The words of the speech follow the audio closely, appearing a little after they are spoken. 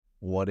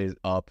What is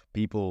up,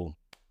 people?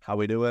 How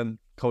we doing?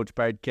 Coach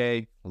Bart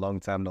K, long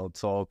time no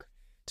talk.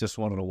 Just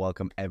wanted to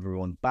welcome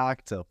everyone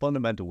back to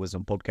Fundamental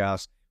Wisdom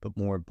Podcast, but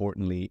more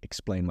importantly,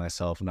 explain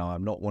myself. Now,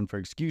 I'm not one for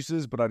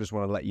excuses, but I just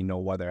want to let you know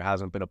why there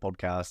hasn't been a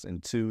podcast in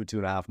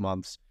 2.5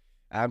 months,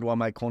 and why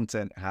my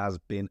content has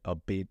been a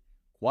bit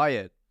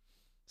quiet.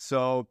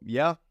 So,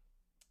 yeah,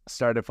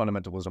 started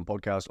Fundamental Wisdom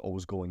Podcast,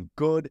 always going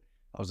good.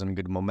 I was in a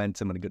good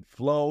momentum and a good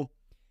flow.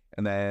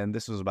 And then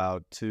this was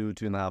about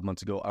 2.5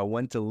 months ago. I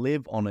went to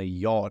live on a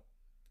yacht,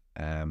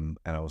 and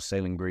I was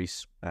sailing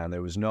Greece, and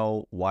there was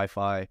no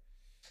Wi-Fi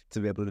to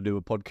be able to do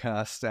a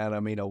podcast. And I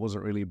mean, I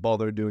wasn't really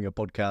bothered doing a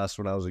podcast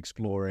when I was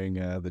exploring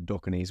the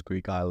Gnosiiis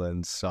Greek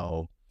islands.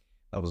 So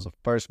that was the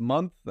first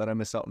month that I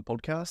missed out on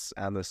podcasts.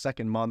 And the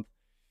second month,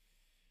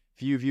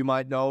 few of you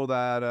might know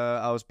that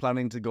I was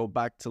planning to go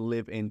back to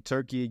live in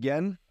Turkey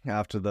again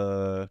after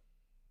the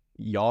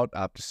yacht,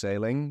 after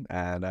sailing,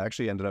 and I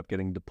actually ended up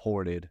getting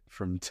deported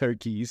from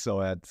Turkey, so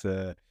I had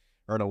to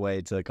run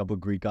away to a couple of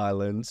Greek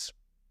islands,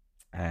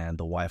 and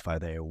the Wi-Fi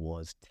there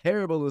was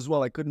terrible as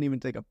well. I couldn't even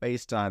take a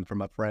FaceTime from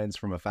my friends,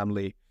 from my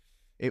family.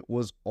 It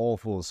was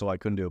awful, so I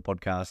couldn't do a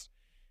podcast,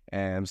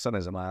 and sun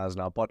is in my eyes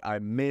now, but I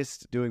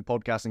missed doing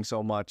podcasting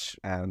so much,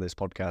 and this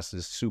podcast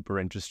is super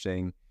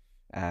interesting.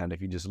 And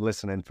if you just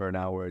listen in for an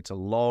hour, it's a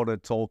lot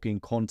of talking,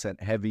 content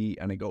heavy,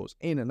 and it goes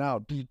in and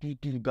out.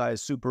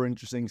 Guys, super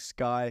interesting.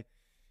 Sky,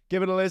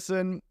 give it a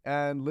listen.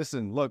 And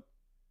listen, look,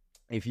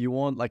 if you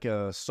want like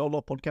a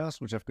solo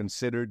podcast, which I've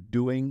considered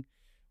doing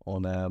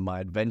on my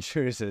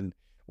adventures and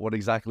what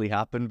exactly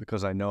happened,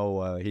 because I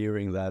know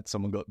hearing that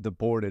someone got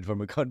deported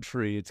from a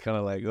country, it's kind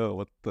of like, oh,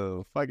 what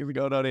the fuck is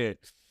going on here?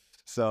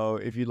 So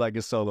if you'd like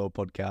a solo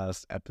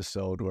podcast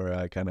episode where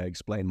I kind of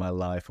explain my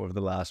life over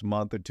the last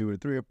month or two or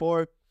three or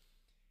four,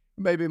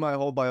 maybe my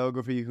whole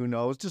biography, who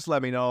knows, just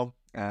let me know.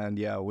 And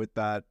yeah, with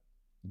that,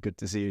 good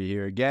to see you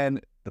here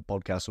again. The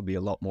podcast will be a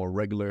lot more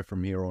regular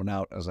from here on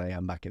out, as I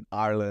am back in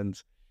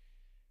Ireland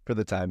for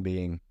the time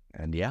being.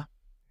 And yeah,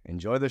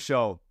 enjoy the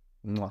show.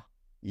 Mwah.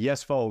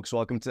 Yes, folks,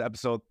 welcome to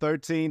episode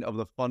 13 of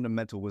the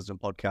Fundamental Wisdom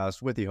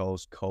Podcast with your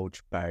host,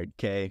 Coach Bart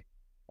K.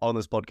 On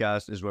this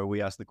podcast is where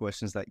we ask the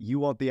questions that you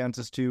want the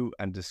answers to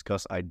and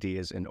discuss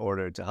ideas in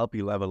order to help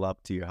you level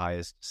up to your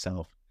highest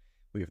self.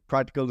 We have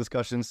practical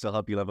discussions to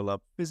help you level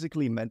up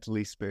physically,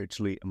 mentally,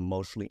 spiritually,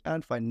 emotionally,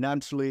 and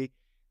financially.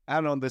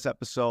 And on this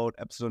episode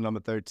number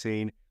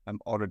 13, I'm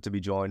honored to be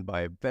joined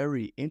by a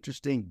very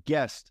interesting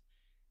guest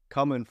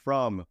coming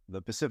from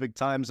the Pacific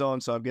time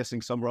zone. So I'm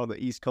guessing somewhere on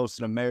the East Coast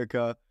in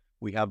America.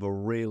 We have a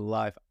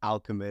real-life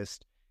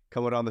alchemist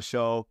coming on the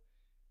show.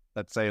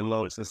 Let's say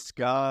hello to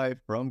Sky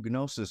from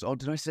Gnosiiis. Oh,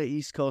 did I say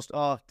East Coast?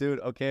 Oh, dude,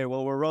 okay,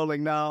 well, we're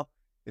rolling now.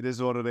 It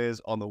is what it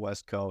is on the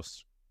West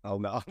Coast. Oh,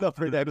 no, I'm not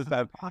pretty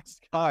that.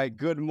 Hi,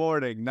 good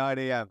morning, 9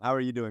 a.m. How are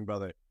you doing,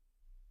 brother?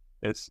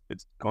 It's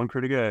going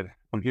pretty good.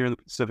 I'm here in the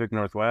Pacific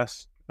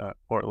Northwest,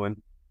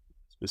 Portland,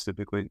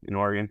 specifically in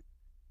Oregon.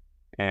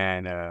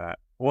 And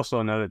also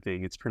another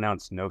thing, it's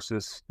pronounced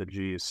Gnosiiis. The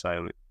G is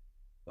silent.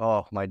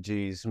 Oh, my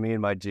G's, me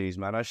and my G's,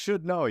 man. I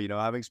should know,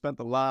 having spent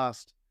the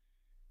last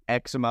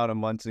X amount of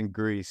months in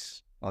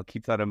Greece. I'll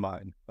keep that in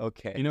mind.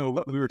 Okay.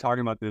 We were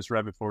talking about this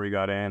right before we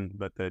got in,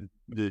 but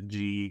the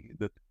G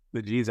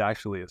is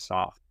actually a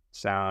soft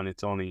sound.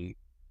 It's only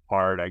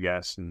hard, I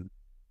guess, in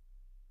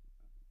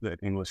the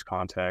English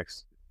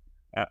context.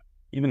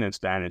 Even in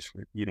Spanish,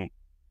 you don't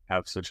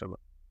have such a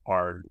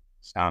hard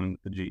sound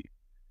with the G.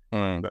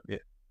 But yeah,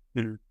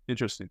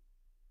 interesting.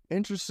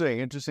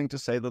 Interesting to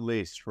say the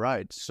least.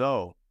 Right.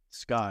 So,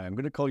 Sky, I'm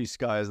going to call you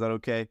Sky. Is that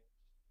okay?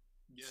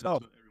 Yeah, so,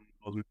 that's what everyone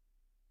calls me.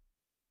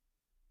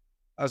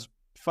 As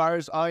far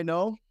as I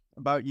know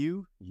about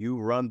you, you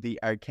run the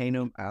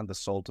Arcanum and the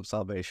Salt of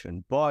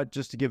Salvation. But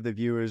just to give the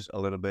viewers a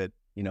little bit,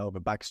 of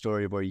a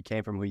backstory of where you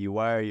came from, who you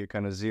are, your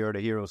kind of zero to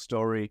hero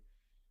story,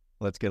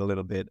 let's get a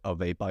little bit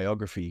of a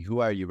biography.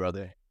 Who are you,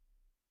 brother?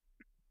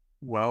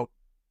 Well,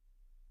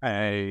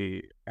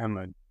 I am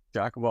a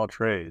jack of all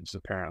trades,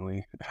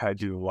 apparently. I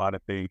do a lot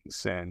of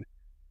things, and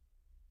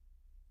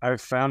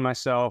I've found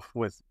myself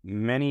with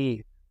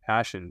many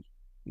passions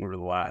over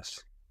the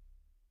last,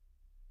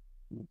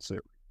 let's say,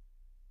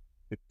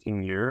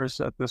 15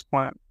 years at this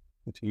point.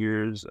 2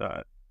 years.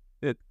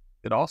 It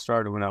all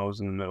started when I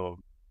was in the middle of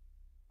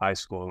high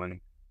school,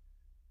 and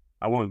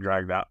I won't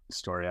drag that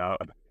story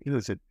out.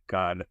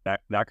 God,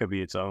 that could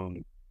be its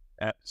own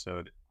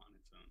episode on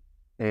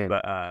its own.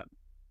 But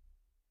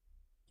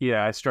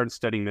yeah, I started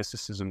studying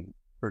mysticism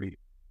pretty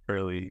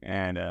early,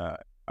 and I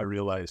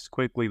realized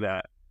quickly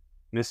that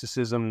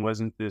mysticism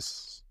wasn't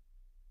this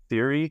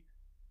theory,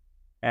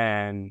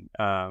 and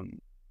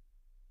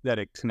that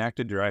it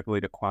connected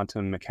directly to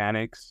quantum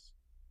mechanics,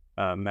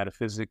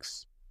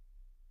 metaphysics,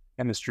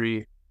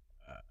 chemistry,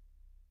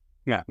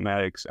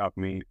 mathematics,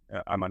 alchemy.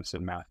 I might have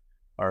said math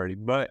already,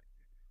 but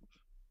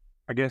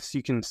I guess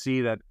you can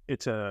see that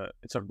it's a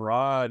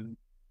broad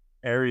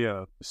area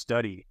of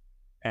study.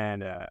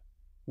 And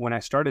when I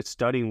started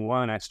studying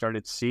one, I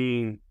started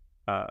seeing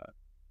a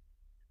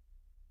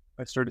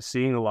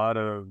lot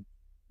of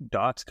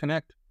dots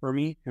connect for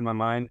me in my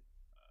mind.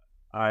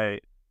 I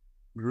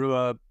grew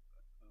up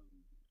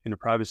in a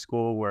private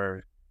school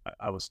where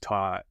I was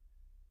taught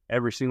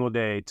every single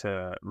day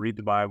to read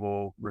the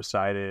Bible,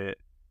 recite it,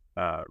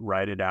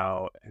 write it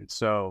out. And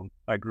so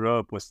I grew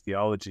up with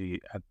theology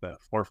at the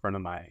forefront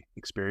of my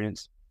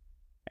experience.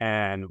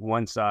 And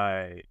once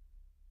I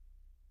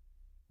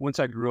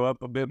grew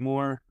up a bit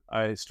more,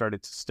 I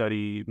started to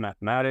study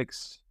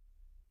mathematics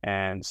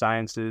and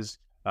sciences,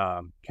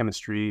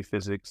 chemistry,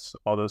 physics,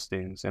 all those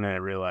things. And I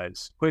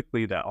realized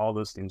quickly that all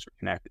those things are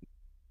connected.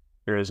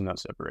 There is no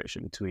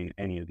separation between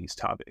any of these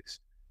topics,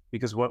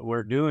 because what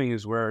we're doing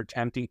is we're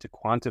attempting to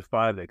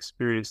quantify the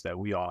experience that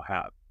we all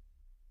have.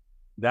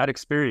 That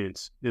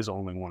experience is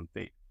only one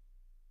thing.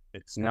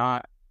 It's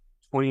not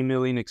 20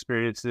 million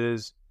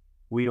experiences.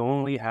 We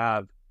only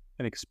have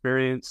an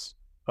experience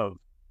of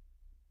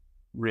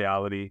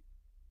reality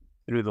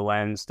through the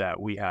lens that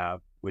we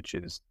have, which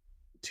is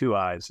 2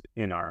 eyes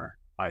in our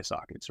eye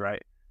sockets,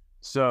 right?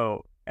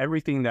 So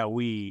everything that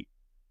we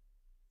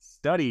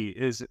study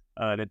is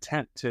an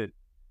attempt to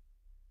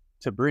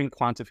bring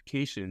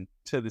quantification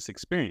to this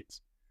experience.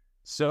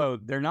 So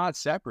they're not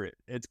separate.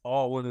 It's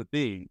all one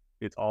thing.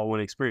 It's all one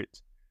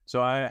experience.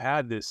 So I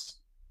had this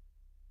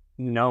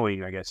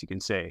knowing, I guess you can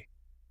say,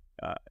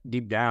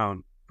 deep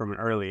down from an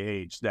early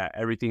age, that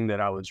everything that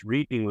I was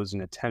reading was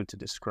an attempt to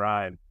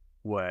describe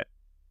what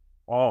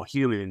all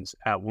humans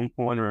at one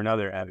point or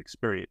another have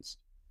experienced.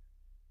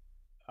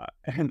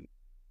 And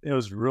it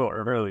was real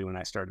early when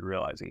I started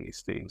realizing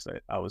these things.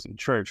 I was in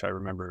church. I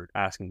remember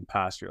asking the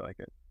pastor, like,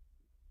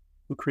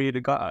 who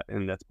created God?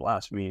 And that's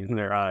blasphemy in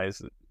their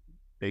eyes.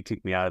 They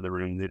kicked me out of the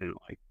room. They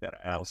didn't like that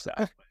I asked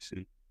that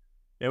question.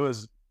 That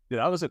was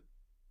a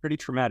pretty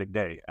traumatic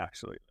day,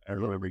 actually. I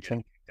remember getting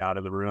kicked out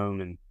of the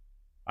room, and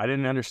I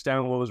didn't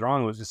understand what was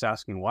wrong. I was just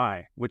asking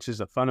why, which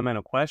is a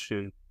fundamental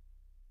question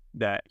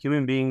that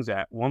human beings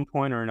at one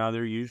point or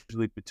another,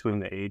 usually between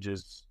the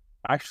ages,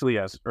 actually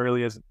as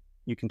early as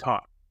you can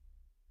talk,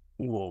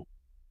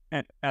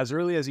 and as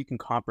early as you can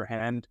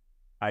comprehend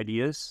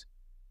ideas,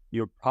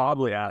 you're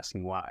probably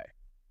asking why.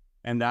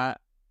 And that,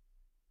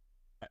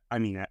 I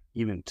mean,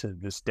 even to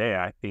this day,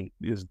 I think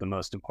is the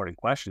most important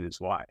question,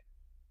 is why.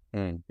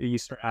 You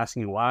start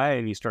asking why,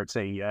 and you start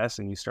saying yes,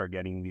 and you start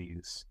getting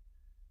these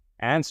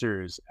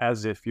answers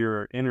as if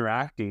you're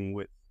interacting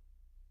with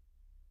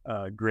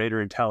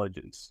greater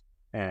intelligence.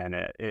 And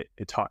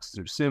it talks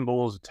through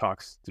symbols, it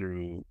talks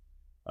through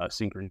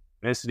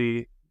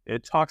synchronicity,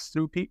 it talks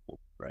through people,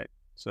 right?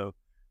 So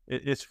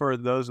it's for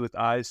those with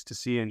eyes to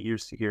see and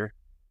ears to hear,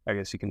 I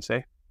guess you can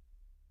say.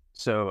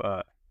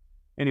 So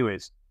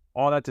anyways,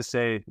 all that to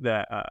say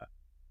that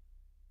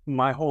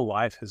my whole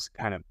life has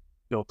kind of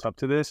built up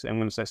to this. And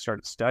once I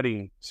started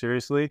studying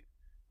seriously,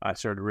 I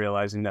started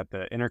realizing that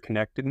the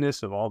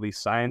interconnectedness of all these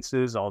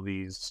sciences, all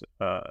these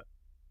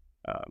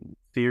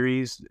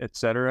theories,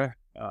 etc.,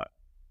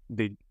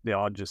 they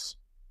all just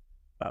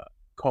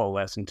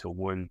coalesce into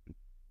one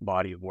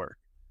body of work,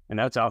 and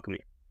that's alchemy.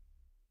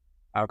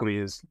 Alchemy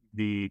is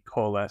the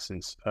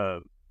coalescence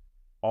of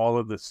all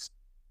of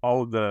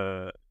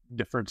the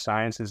different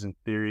sciences and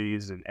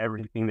theories and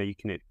everything that you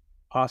can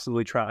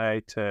possibly try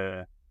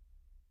to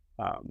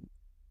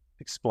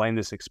explain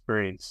this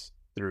experience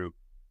through.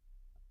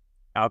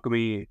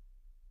 Alchemy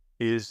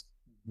is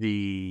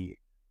the,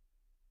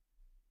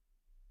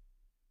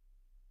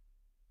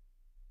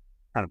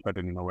 kind of put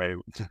it in a way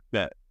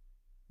that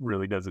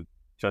really does it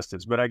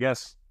justice, but I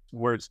guess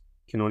words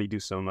can only do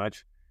so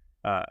much.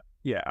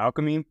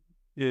 Alchemy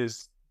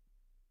is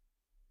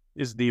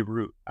the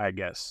root, I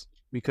guess,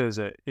 because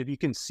if you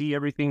can see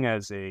everything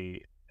as an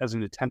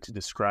attempt to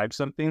describe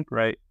something,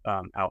 right?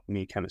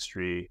 Alchemy,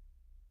 chemistry,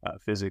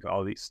 physics,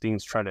 all these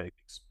things try to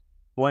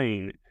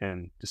explain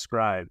and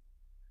describe.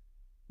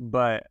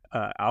 But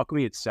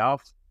alchemy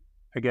itself,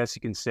 I guess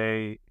you can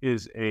say,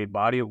 is a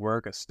body of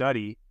work, a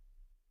study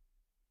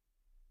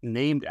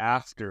named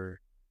after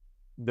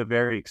the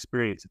very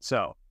experience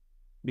itself.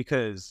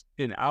 Because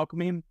in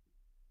alchemy,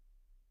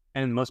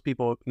 and most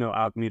people know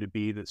alchemy to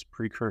be this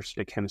precursor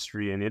to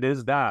chemistry, and it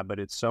is that, but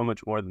it's so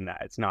much more than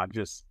that. It's not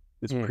just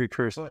this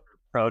precursor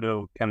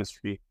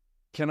proto-chemistry.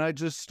 Can I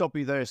just stop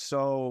you there?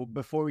 So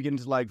before we get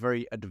into like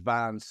very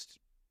advanced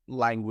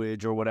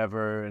language or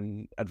whatever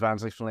and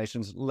advanced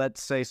explanations,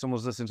 let's say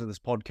someone's listening to this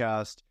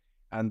podcast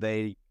and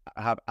they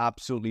have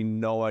absolutely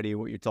no idea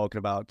what you're talking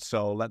about.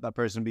 So let that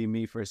person be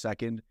me for a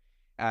second.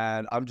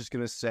 And I'm just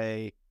going to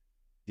say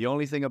the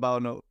only thing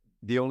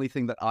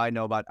that I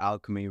know about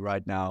alchemy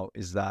right now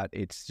is that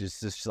it's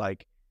just this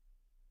like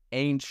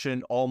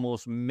ancient,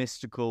 almost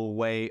mystical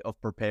way of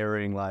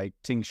preparing like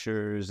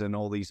tinctures and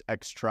all these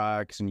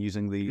extracts and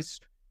using these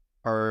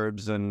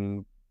herbs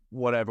and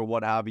whatever,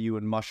 what have you,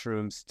 and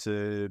mushrooms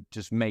to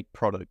just make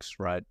products,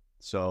 right?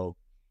 So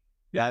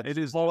yeah, it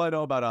is all I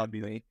know about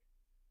alchemy.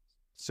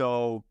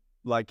 So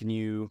like, can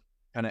you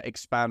kind of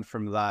expand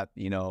from that,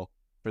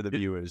 for the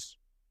viewers?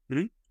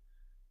 Mm-hmm.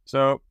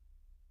 So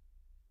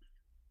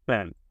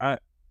Ben, I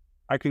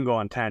can go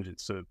on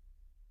tangents, so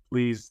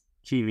please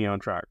keep me on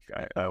track.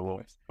 I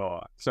will go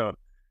on. So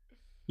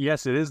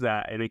yes, it is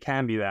that, and it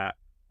can be that.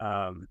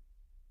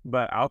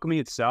 But alchemy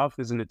itself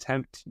is an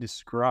attempt to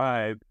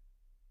describe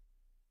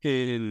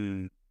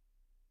in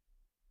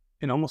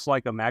almost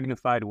like a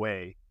magnified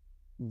way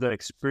the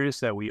experience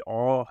that we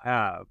all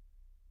have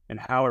and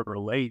how it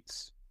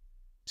relates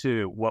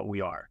to what we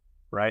are,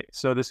 right?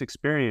 So this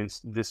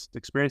experience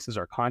is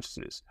our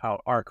consciousness, how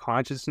our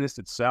consciousness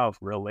itself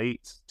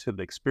relates to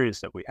the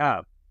experience that we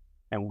have.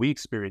 And we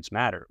experience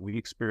matter, we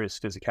experience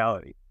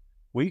physicality,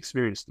 we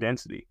experience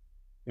density.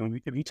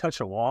 And if you touch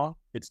a wall,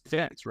 it's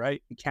dense,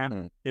 right? You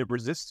can't, it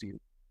resists you,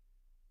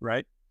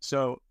 right?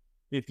 So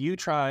if you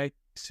try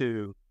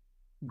to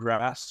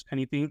grasp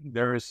anything,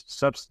 there is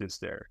substance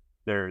there.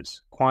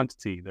 There's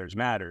quantity, there's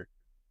matter.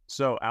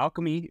 So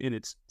alchemy in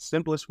its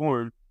simplest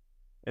form,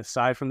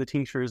 aside from the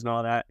tinctures and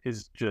all that,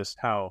 is just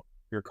how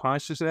your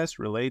consciousness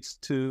relates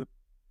to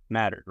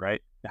matter,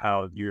 right?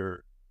 How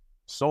your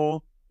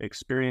soul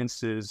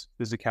experiences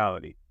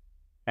physicality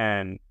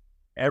and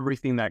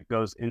everything that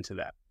goes into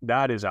that.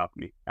 That is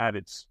alchemy at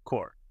its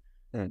core.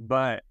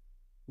 But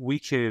we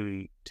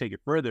can take it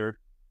further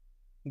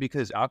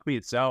because alchemy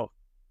itself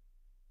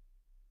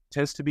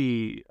tends to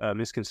be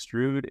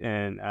misconstrued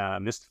and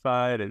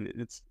mystified, and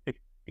it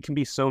can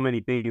be so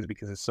many things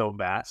because it's so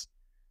vast.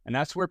 And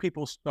that's where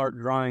people start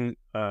drawing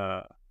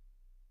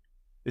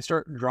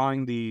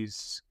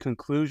these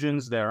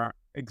conclusions that aren't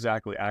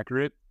exactly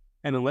accurate.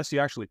 And unless you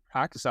actually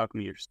practice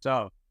alchemy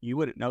yourself, you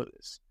wouldn't know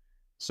this.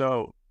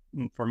 So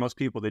for most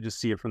people, they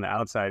just see it from the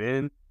outside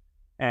in,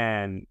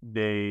 and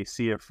they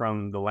see it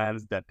from the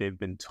lens that they've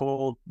been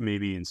told,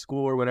 maybe in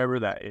school or whatever,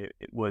 that it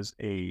was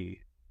a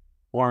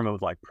form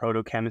of like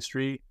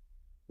proto-chemistry,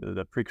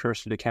 the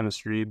precursor to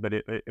chemistry, but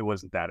it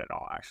wasn't that at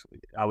all,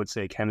 actually. I would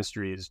say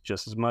chemistry is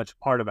just as much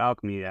part of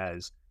alchemy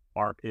as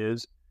art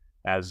is,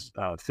 as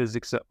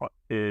physics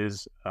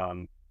is,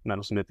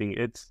 metalsmithing.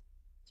 It's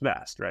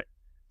vast, right?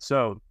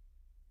 So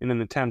in an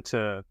attempt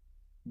to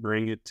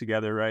bring it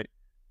together, right,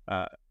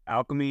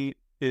 alchemy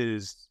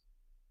is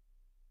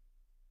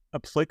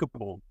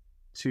applicable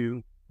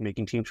to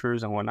making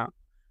tinctures and whatnot,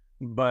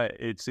 but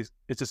it's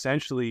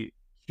essentially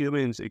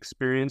humans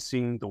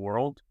experiencing the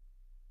world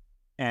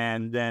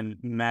and then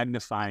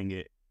magnifying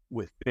it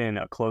within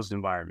a closed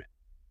environment,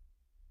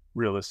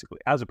 realistically,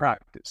 as a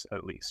practice,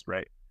 at least,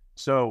 right?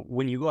 So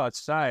when you go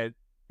outside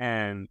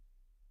and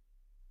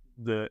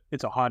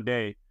it's a hot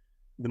day,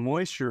 the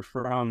moisture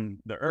from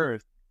the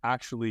earth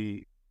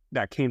actually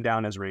that came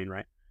down as rain,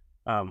 right?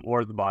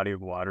 Or the body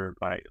of water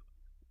by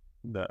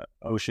the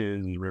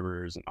oceans and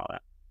rivers and all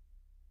that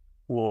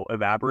will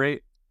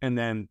evaporate, and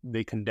then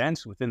they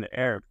condense within the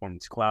air, form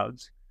these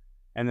clouds,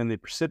 and then they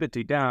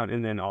precipitate down,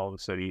 and then all of a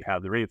sudden you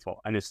have the rainfall,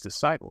 and it's this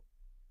cycle.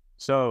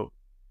 So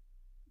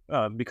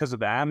because of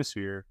the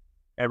atmosphere,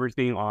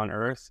 everything on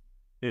Earth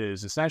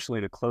is essentially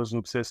in a closed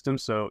loop system.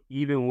 So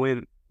even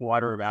when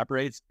water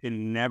evaporates, it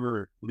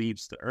never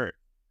leaves the Earth.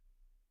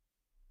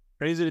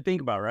 Crazy to think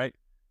about, right?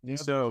 Yep.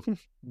 So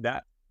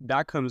that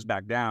comes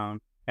back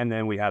down, and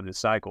then we have this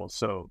cycle.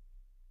 So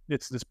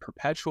it's this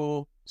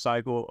perpetual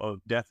cycle of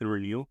death and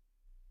renewal.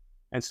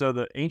 And so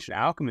the ancient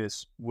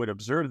alchemists would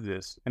observe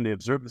this, and they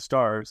observed the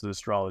stars, the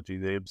astrology,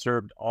 they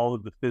observed all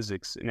of the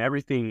physics and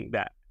everything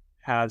that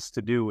has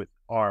to do with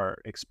our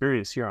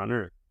experience here on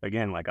Earth.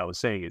 Again, like I was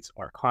saying, it's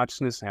our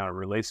consciousness and how it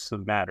relates to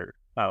matter,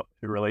 how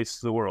it relates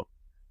to the world.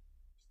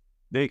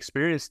 They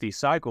experienced these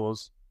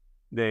cycles,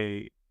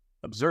 they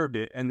observed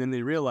it, and then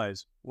they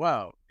realized,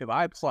 wow, if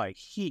I apply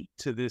heat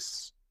to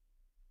this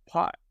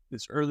pot,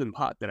 this earthen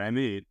pot that I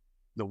made,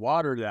 the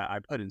water that I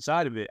put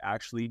inside of it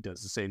actually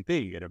does the same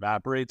thing. It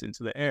evaporates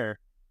into the air,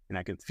 and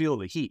I can feel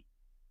the heat.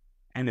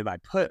 And if I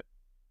put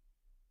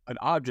an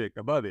object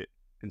above it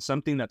and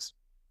something that's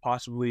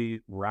possibly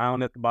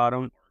round at the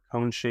bottom, or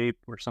cone shape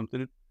or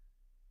something,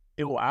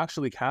 it will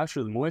actually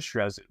capture the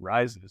moisture as it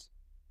rises,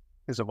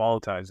 as it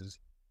volatilizes,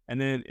 and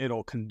then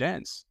it'll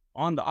condense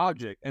on the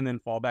object and then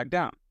fall back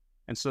down.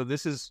 And so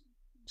this is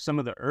some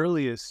of the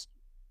earliest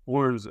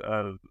forms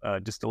of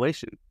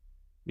distillation,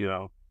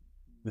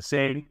 the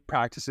same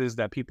practices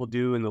that people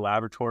do in the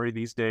laboratory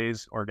these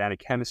days, organic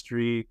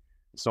chemistry,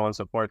 so on and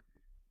so forth.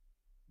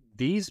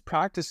 These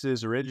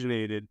practices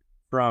originated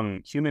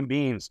from human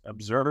beings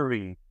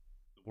observing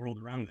the world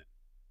around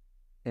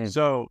them.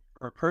 So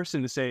for a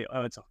person to say,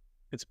 oh, it's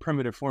a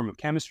primitive form of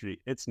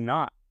chemistry, it's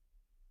not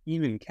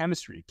even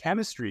chemistry.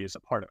 Chemistry is a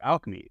part of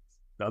alchemy. It's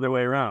the other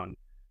way around.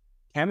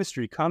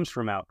 Chemistry comes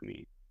from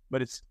alchemy,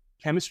 but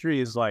chemistry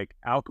is like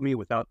alchemy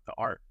without the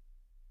art,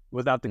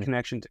 without the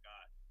connection to God.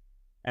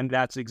 And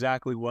that's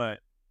exactly what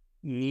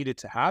needed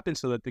to happen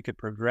so that they could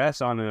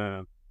progress on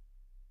a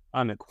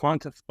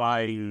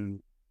quantifying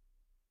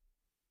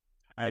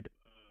type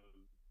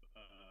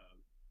of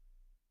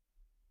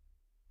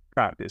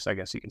practice, I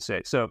guess you can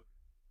say. So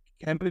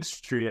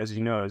chemistry, as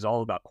you know, is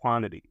all about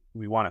quantity.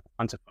 We want to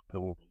quantify the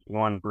world. We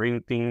want to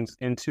bring things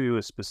into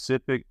a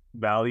specific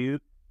value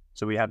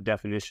so we have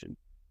definition.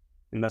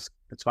 And that's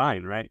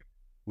fine, right?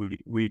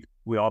 We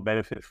all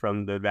benefit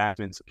from the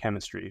advancements of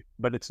chemistry,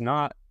 but it's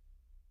not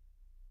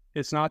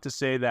to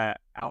say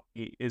that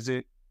alchemy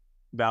isn't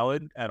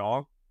valid at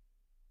all,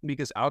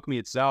 because alchemy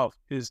itself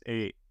is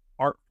a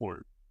art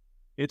form.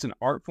 It's an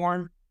art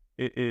form.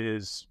 It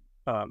is,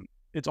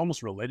 it's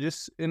almost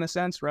religious in a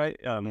sense, right?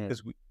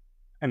 Because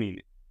I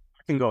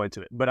can go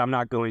into it, but I'm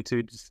not going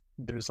to. Just,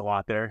 there's a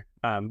lot there.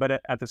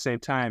 But at the same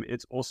time,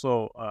 it's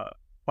also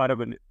quite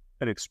of an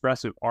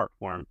expressive art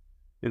form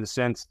in the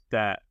sense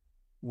that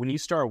when you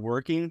start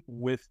working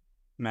with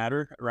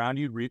matter around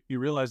you, you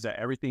realize that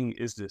everything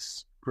is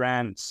this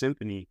grand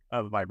symphony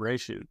of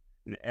vibration,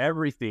 and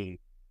everything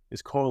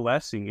is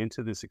coalescing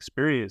into this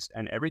experience,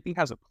 and everything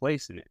has a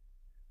place in it.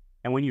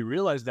 And when you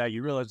realize that,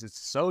 you realize it's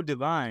so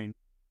divine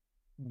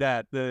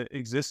that the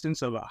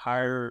existence of a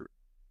higher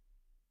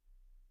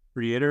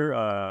creator,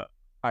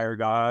 higher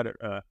God,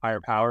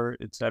 higher power,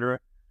 etc.,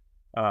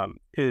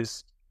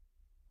 is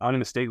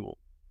unmistakable.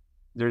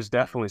 There's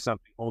definitely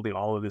something holding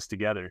all of this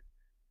together.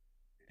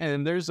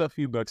 And there's a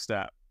few books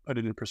that put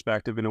it in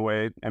perspective in a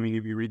way. I mean,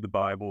 if you read the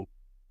Bible,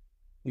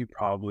 you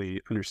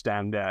probably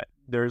understand that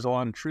there's a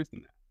lot of truth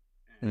in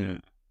that.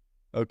 And,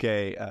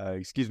 Okay,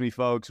 excuse me,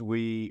 folks.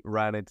 We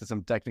ran into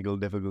some technical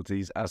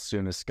difficulties as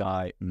soon as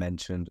Sky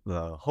mentioned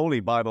the Holy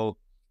Bible,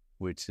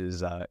 which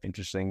is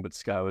interesting. But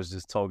Sky was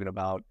just talking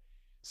about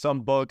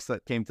some books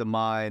that came to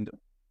mind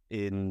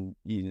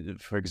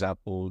for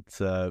example,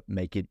 to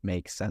make it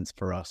make sense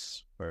for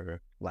us.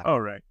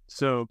 Right.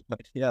 So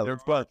yeah, there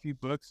are a few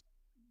books.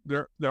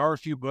 There are a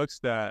few books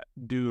that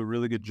do a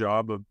really good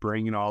job of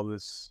bringing all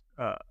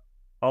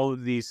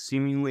of these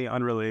seemingly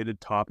unrelated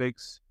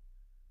topics,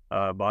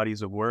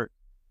 bodies of work,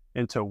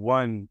 into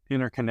one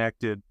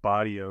interconnected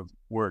body of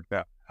work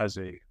that has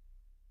a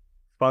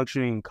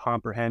functioning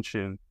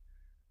comprehension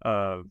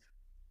of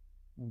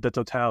the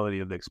totality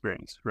of the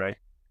experience, right?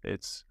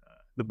 It's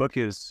the book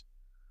is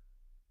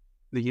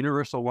The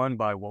Universal One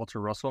by Walter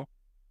Russell.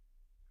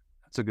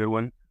 That's a good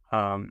one.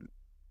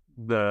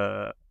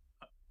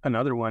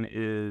 Another one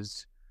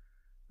is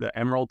The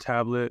Emerald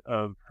Tablet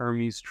of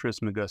Hermes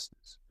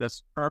Trismegistus.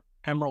 That's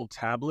Emerald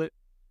Tablet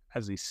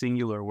as a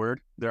singular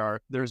word.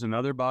 There's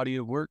another body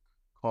of work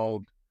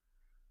called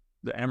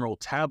The Emerald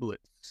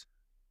Tablets,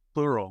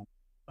 plural,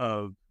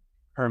 of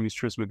Hermes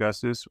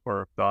Trismegistus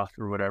or Thoth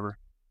or whatever.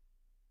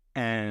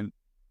 And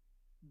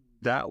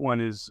that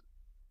one is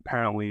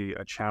apparently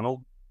a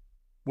channel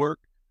work,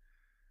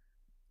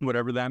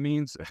 whatever that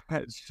means.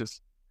 It's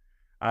just,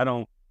 I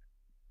don't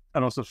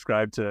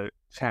subscribe to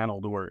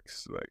channeled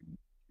works. Like,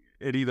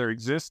 it either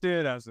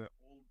existed as an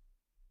old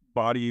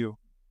body of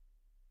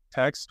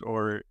text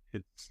or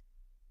it's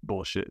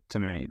bullshit to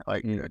me.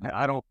 Like,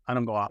 I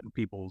don't go out with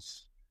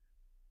people's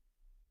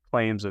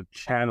claims of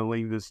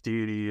channeling this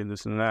deity and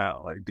this and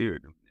that. Like,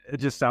 dude, it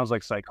just sounds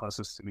like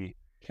psychosis to me.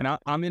 And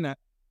I'm in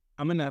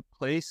a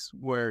place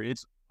where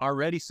it's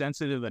already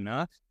sensitive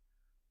enough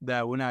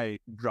that when I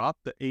drop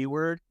the A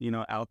word,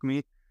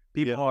 alchemy,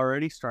 people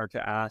already start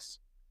to ask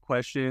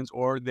questions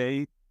or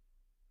they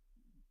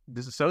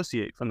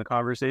disassociate from the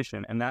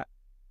conversation, and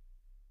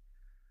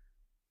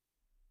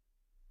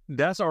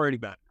that's already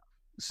bad enough.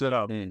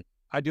 So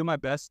I do my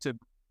best to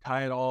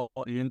tie it all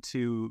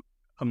into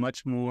a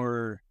much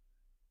more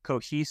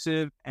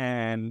cohesive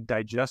and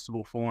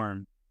digestible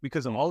form,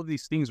 because all of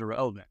these things are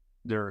relevant.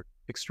 They're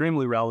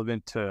extremely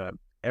relevant to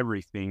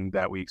everything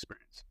that we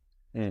experience,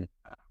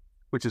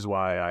 which is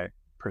why I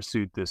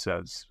pursued this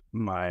as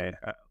my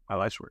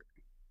life's work.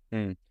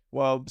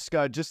 Well,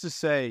 Scott, just to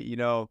say,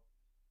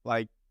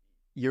 like,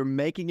 you're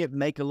making it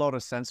make a lot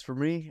of sense for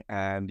me,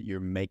 and you're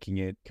making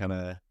it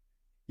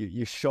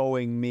you're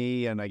showing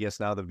me, and I guess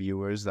now the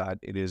viewers, that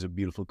it is a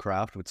beautiful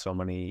craft with so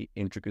many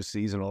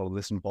intricacies and all of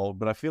this involved.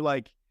 But I feel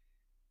like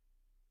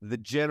the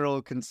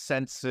general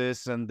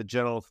consensus and the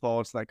general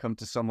thoughts that come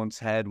to someone's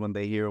head when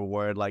they hear a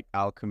word like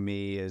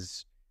alchemy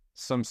is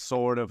some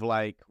sort of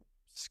like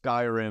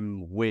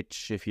Skyrim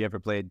witch. If you ever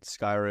played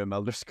Skyrim,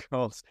 Elder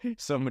Scrolls,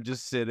 someone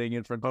just sitting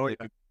in front of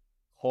a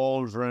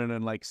cauldron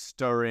and like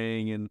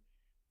stirring and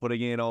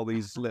putting in all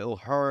these little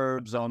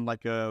herbs on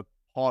like a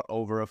pot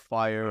over a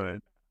fire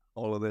and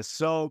all of this.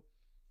 So,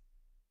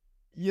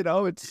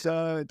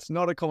 it's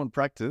not a common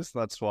practice.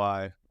 That's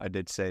why I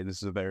did say this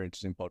is a very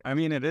interesting podcast. I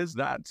mean, it is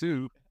that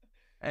too.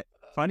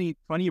 Funny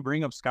you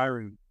bring up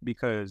Skyrim,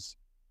 because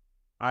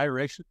I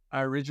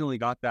originally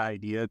got the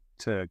idea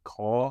to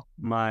call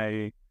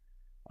my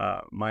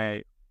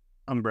my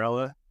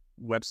umbrella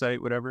website,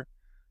 whatever,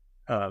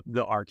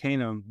 the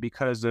Arcanum,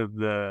 because of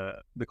the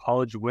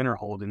College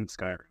Winterhold in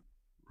Skyrim,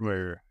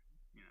 where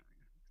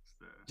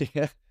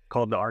it's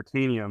called the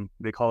Arcanium.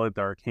 They call it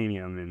the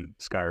Arcanium in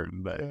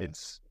Skyrim, but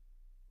it's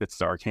the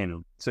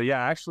Arcanum. So I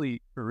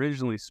actually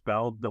originally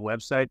spelled the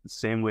website the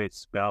same way it's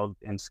spelled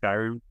in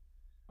Skyrim,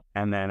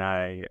 and then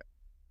I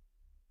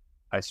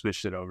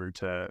switched it over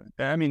to.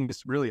 I mean,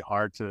 it's really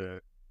hard to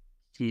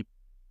keep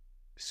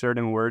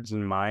certain words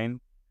in mind,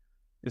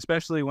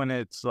 especially when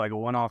it's like a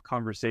one-off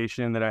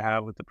conversation that I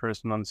have with the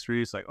person on the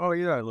street. It's like, oh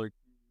yeah, like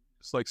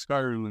it's like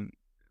Skyrim, and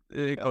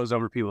it goes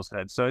over people's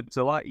heads. So it's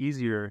a lot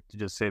easier to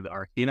just say the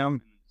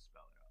Arcanum and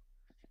spell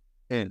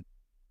it out. And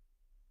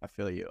I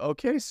feel you.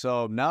 Okay,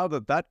 so now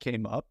that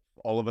came up,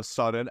 all of a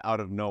sudden, out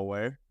of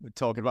nowhere, we're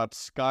talking about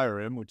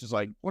Skyrim, which is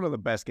like one of the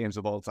best games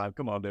of all time.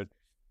 Come on, dude.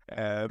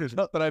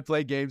 Not that I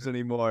play games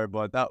anymore,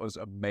 but that was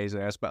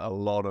amazing. I spent a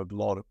lot of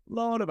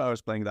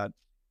hours playing that.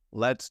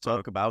 Let's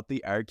talk about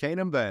the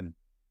Arcanum then.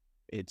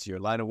 It's your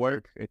line of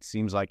work. It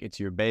seems like it's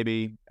your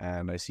baby,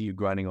 and I see you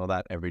grinding all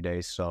that every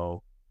day.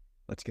 So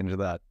let's get into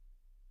that.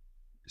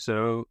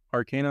 So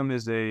Arcanum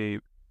is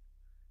an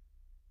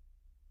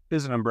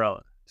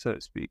umbrella, so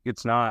to speak.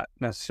 It's not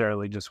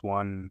necessarily just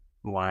one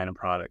line of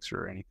products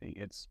or anything.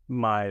 It's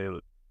my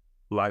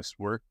life's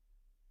work,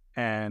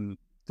 and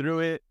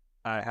through it,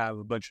 I have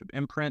a bunch of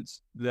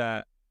imprints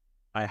that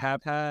I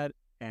have had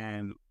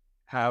and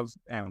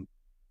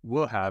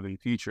will have in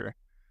future.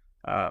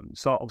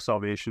 Salt of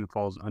Salvation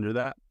falls under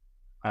that,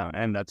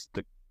 and that's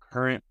the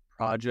current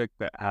project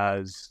that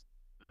has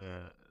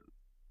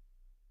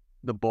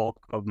the bulk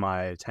of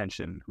my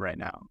attention right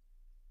now.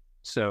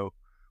 So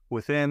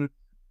within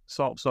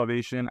Salt of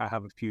Salvation, I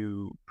have a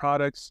few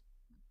products,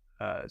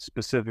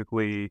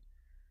 specifically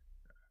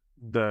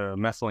the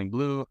Methylene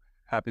Blue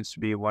happens to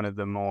be one of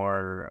the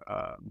more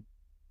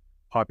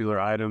popular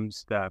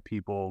items that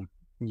people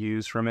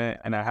use from it.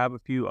 And I have a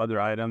few other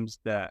items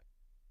that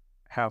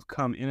have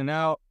come in and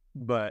out,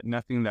 but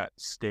nothing that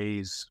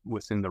stays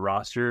within the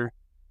roster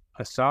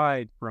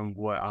aside from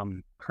what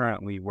I'm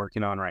currently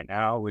working on right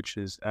now, which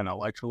is an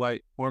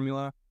electrolyte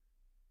formula.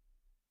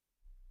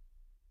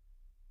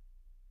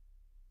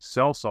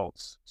 Cell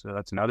salts. So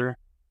that's another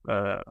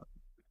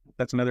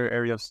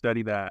area of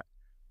study that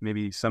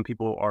maybe some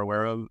people are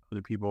aware of,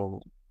 other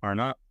people are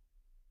not.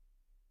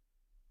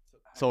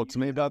 So to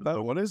me about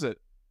that, what is it?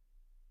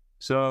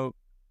 So,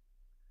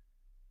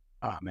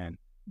 man,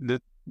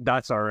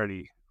 that's a lot.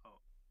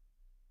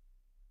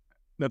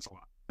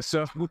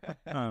 So,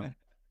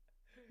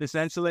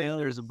 essentially,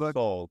 there's a book.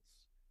 Salts.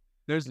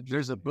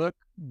 There's a book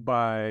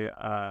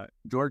by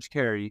George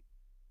Carey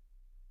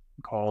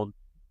called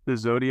The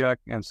Zodiac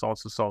and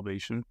Salts of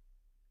Salvation,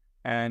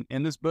 and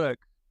in this book,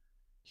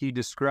 he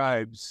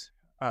describes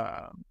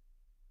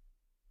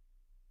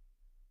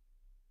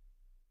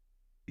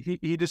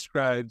he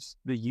describes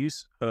the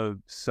use of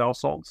cell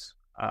salts,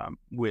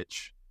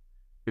 which,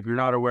 if you're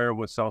not aware of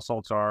what cell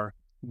salts are,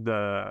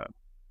 the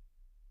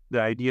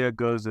idea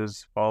goes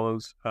as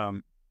follows.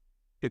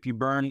 If you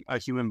burn a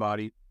human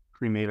body,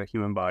 cremate a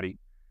human body,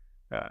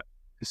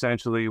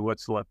 essentially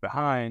what's left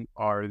behind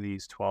are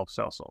these 12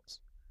 cell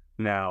salts.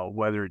 Now,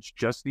 whether it's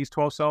just these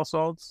 12 cell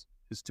salts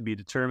is to be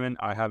determined.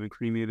 I haven't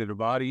cremated a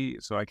body,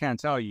 so I can't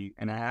tell you,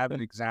 and I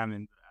haven't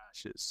examined the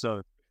ashes.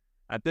 So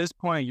at this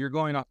point, you're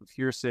going off of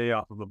hearsay,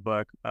 off of a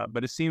book,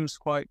 but it seems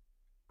quite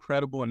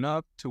credible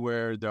enough to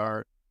where there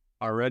are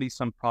already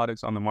some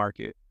products on the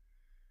market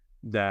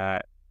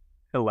that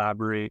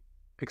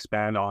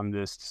expand on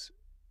this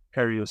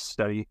area of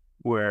study,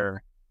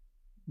 where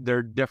there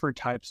are different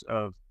types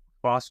of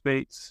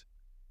phosphates,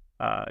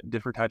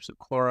 different types of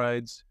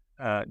chlorides,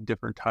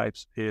 different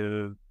types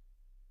of,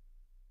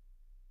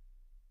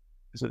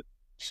 is it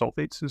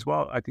sulfates as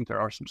well? I think there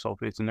are some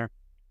sulfates in there.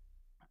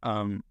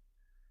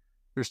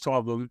 There's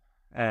 12 of them,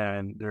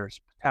 and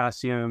there's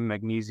potassium,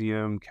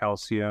 magnesium,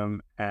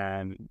 calcium,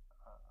 and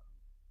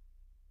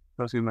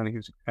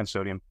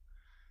sodium.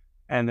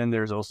 And then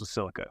there's also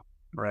silica,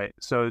 right?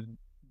 So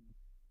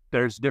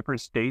there's different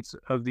states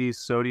of these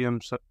sodium,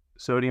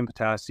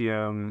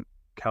 potassium,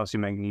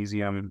 calcium,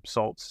 magnesium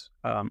salts.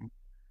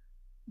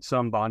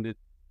 Some bonded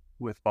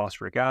with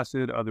phosphoric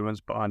acid, other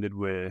ones bonded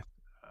with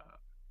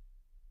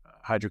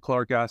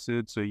hydrochloric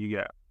acid. So you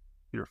get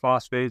your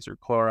phosphates or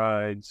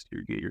chlorides,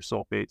 you get your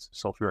sulfates,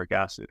 sulfuric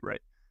acid,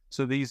 right?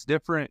 So these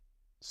different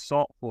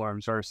salt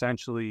forms are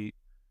essentially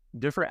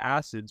different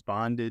acids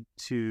bonded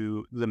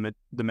to the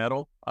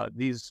metal.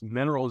 These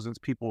minerals, as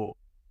people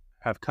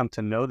have come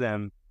to know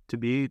them to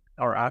be,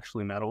 are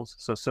actually metals.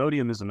 So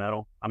sodium is a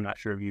metal. I'm not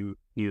sure if you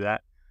knew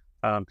that.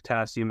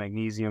 Potassium,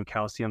 magnesium,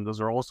 calcium, those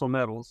are also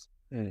metals.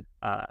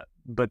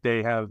 But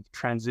they have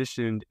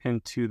transitioned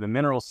into the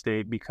mineral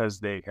state because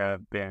they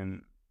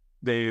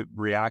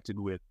reacted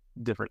with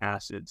different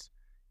acids,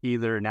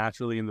 either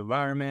naturally in the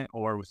environment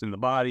or within the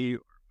body,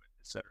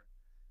 etc.,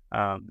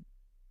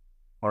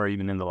 or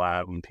even in the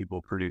lab when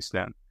people produce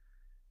them.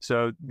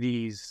 So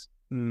these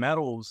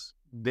metals,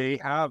 they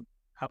have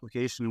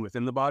application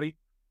within the body,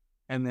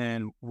 and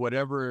then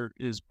whatever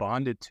is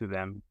bonded to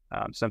them,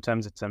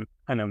 sometimes it's an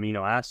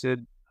amino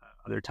acid,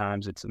 other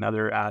times it's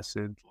another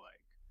acid like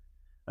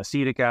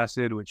acetic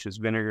acid, which is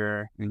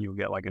vinegar, and you'll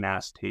get like an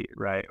acetate,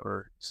 right?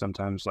 Or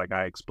sometimes, like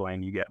I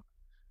explained, you get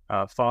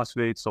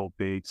phosphates,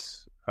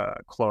 sulfates,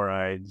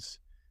 chlorides,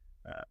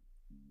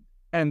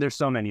 and there's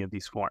so many of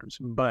these forms.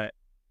 But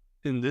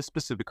in this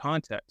specific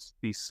context,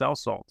 these cell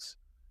salts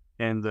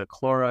and the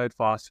chloride,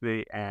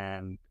 phosphate,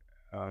 and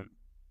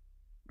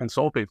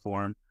sulfate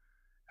form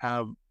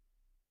have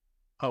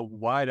a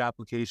wide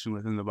application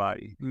within the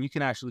body. And you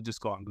can actually just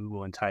go on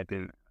Google and type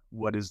in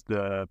what is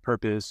the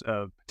purpose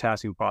of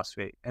potassium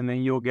phosphate, and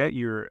then you'll get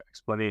your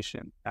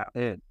explanation out.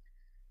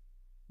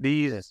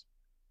 These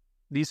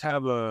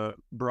have a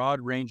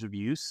broad range of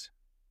use,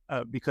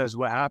 because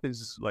what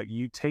happens is, like,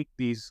 you take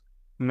these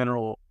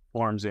mineral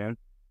forms in,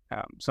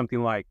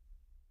 something like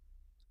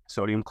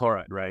sodium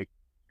chloride, right?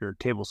 your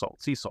table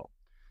salt, sea salt.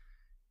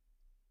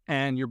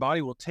 And your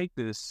body will take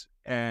this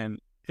and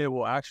it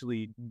will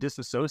actually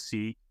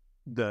disassociate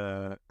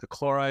the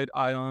chloride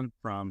ion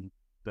from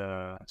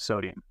the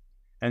sodium.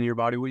 And your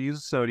body will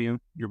use sodium,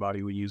 your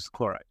body will use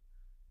chloride.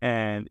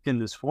 And in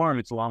this form,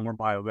 it's a lot more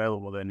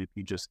bioavailable than if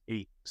you just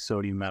ate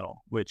sodium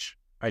metal, which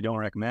I don't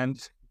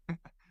recommend.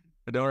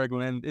 I don't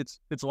recommend. It's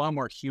a lot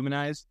more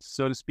humanized,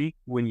 so to speak,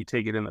 when you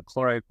take it in the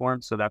chloride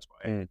form. So that's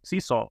why sea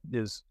salt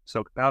is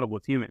so compatible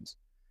with humans.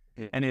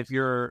 And if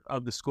you're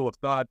of the school of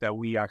thought that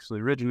we actually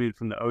originated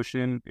from the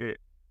ocean, it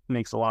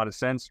makes a lot of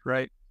sense,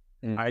 right?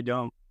 I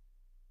don't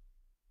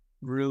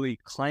really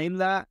claim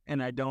that,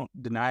 and I don't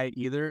deny it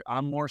either.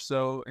 I'm more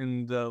so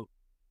in the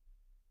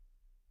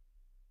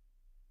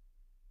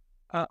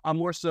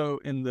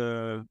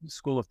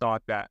school of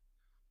thought that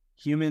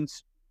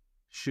humans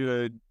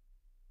should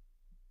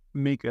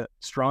make a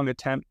strong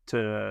attempt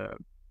to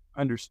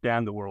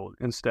understand the world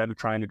instead of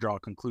trying to draw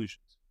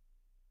conclusions.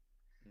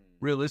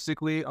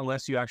 Realistically,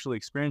 unless you actually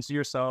experience it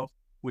yourself,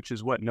 which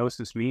is what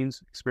Gnosis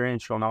means,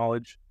 experiential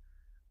knowledge,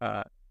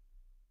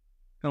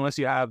 unless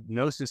you have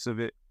Gnosis of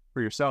it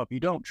for yourself, you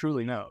don't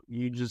truly know.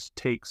 You just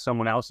take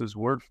someone else's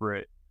word for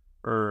it,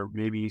 or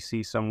maybe you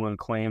see someone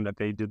claim that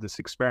they did this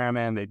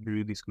experiment, they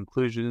drew these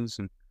conclusions,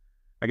 and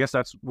I guess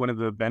that's one of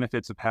the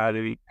benefits of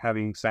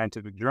having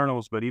scientific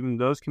journals, but even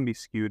those can be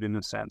skewed in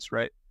a sense,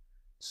 right?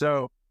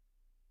 So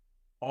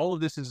all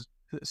of this is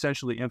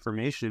essentially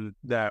information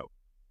that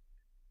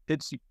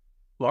it's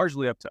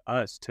largely up to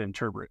us to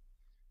interpret.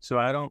 So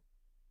I don't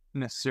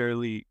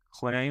necessarily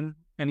claim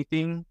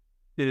anything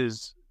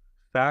is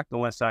fact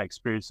unless I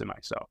experience it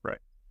myself,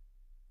 right?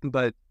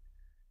 But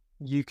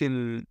you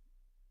can,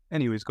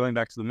 anyways, going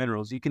back to the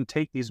minerals, you can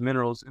take these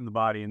minerals in the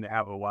body and they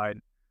have a wide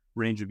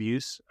range of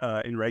use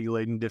in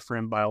regulating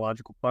different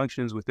biological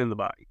functions within the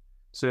body.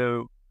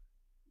 So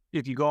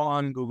if you go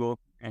on Google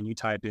and you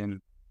type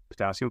in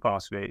potassium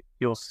phosphate,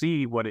 you'll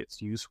see what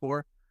it's used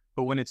for.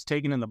 But when it's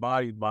taken in the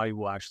body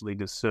will actually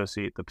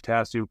dissociate the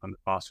potassium from the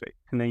phosphate.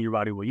 And then your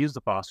body will use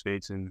the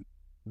phosphates in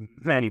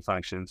many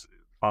functions.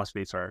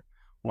 Phosphates are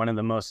one of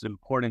the most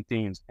important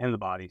things in the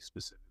body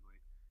specifically.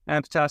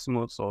 And potassium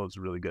also is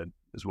really good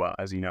as well,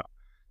 as you know.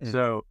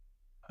 So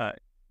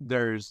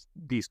there's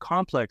these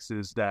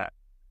complexes that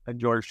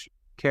George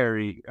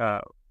Carey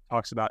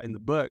talks about in the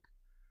book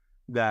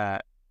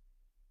that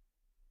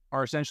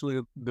are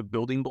essentially the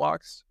building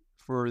blocks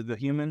for the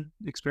human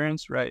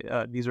experience, right?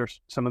 These are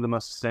some of the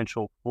most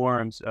essential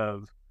forms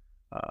of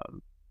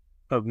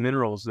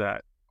minerals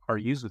that are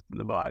used within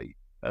the body,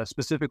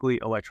 specifically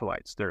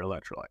electrolytes. They're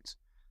electrolytes.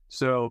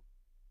 So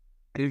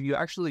if you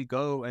actually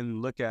go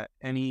and look at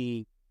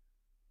any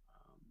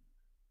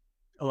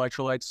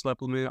electrolyte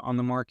supplement on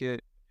the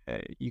market,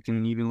 you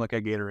can even look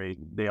at Gatorade.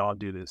 They all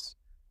do this.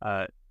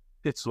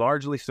 It's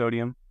largely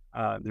sodium.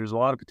 There's a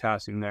lot of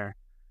potassium there.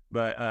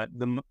 But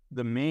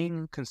the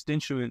main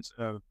constituents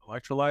of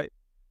electrolyte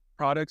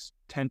products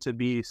tend to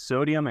be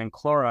sodium and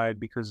chloride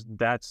because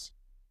that's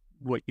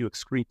what you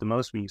excrete the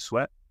most when you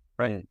sweat,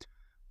 right?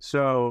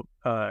 So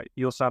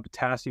you also have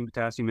potassium.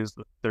 Potassium is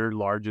the third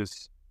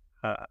largest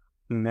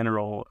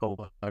mineral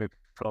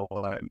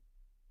electrolyte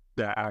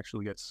that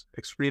actually gets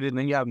excreted. And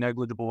then you have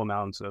negligible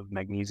amounts of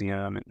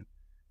magnesium and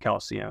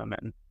calcium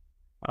and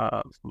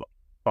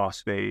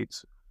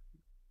phosphates.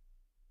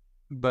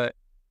 But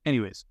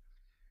anyways,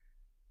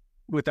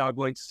 without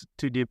going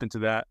too deep into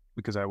that,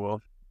 because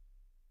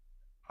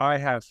I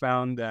have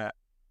found that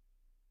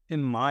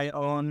in my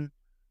own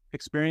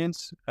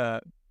experience,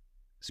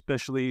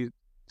 especially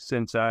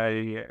since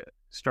I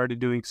started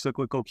doing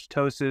cyclical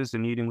ketosis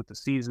and eating with the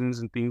seasons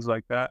and things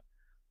like that,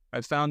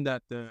 I found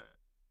that the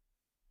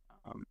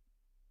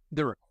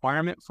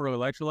requirement for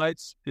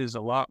electrolytes is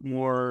a lot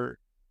more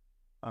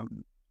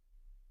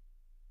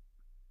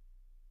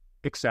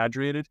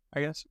exaggerated,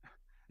 I guess.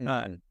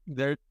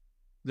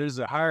 There's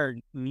a higher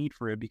need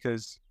for it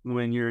because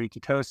when you're in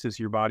ketosis,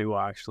 your body will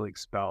actually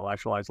expel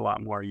electrolytes a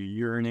lot more. You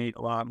urinate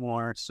a lot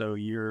more, so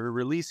you're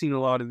releasing a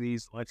lot of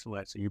these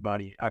electrolytes that your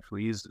body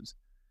actually uses.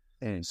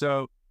 And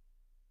so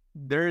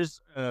there's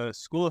a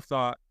school of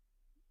thought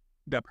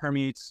that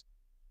permeates,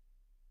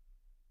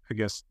 I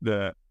guess,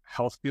 the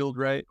health field,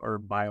 right, or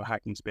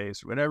biohacking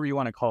space, or whatever you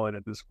want to call it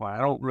at this point. I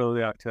don't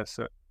really like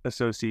to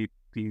associate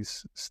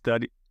these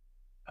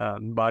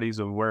bodies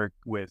of work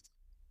with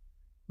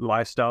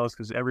lifestyles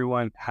because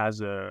everyone has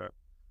a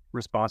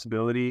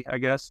responsibility, I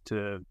guess,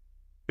 to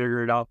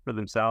figure it out for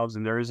themselves,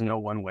 and there is no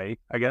one way,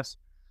 I guess.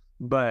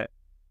 But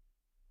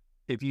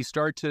if you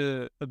start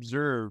to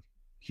observe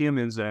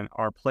humans and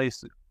our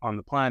place on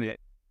the planet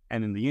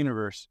and in the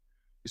universe,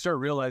 you start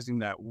realizing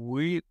that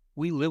we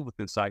live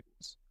within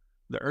cycles.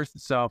 The Earth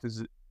itself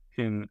is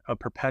in a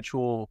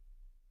perpetual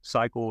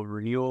cycle of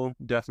renewal,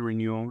 death and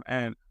renewal,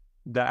 and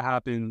that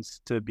happens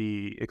to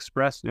be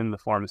expressed in the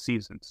form of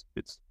seasons.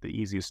 It's the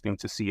easiest thing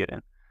to see it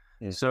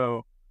in.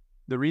 So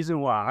the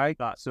reason why I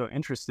got so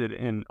interested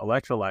in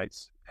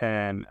electrolytes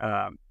and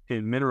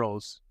in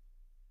minerals,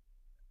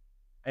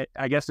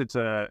 I guess it's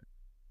a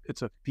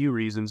few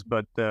reasons,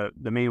 but the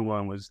main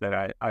one was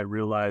that I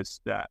realized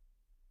that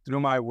through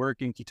my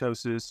work in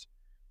ketosis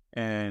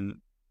and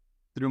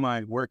through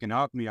my work in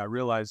alchemy, I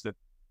realized that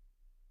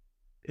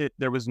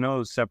there was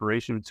no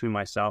separation between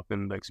myself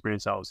and the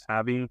experience I was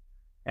having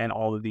and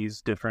all of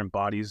these different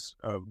bodies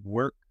of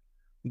work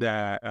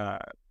that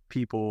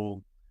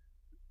people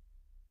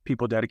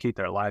dedicate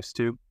their lives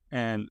to.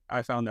 And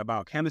I found that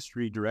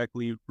biochemistry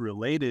directly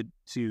related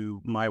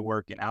to my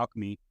work in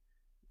alchemy,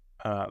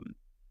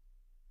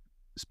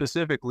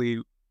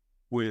 specifically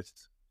with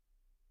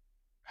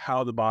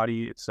how the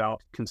body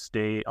itself can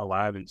stay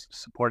alive and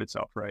support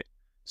itself, right?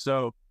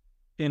 So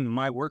in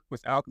my work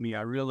with alchemy,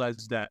 I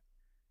realized that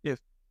if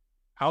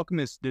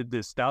alchemists did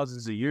this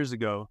thousands of years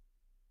ago,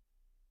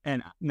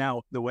 and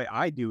now the way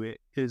I do it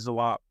is a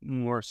lot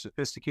more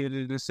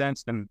sophisticated in a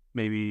sense than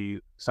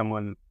maybe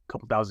someone a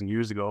couple thousand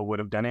years ago would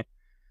have done it.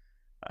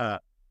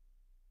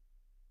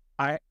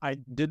 I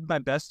did my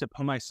best to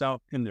put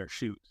myself in their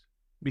shoes,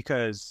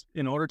 because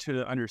in order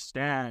to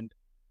understand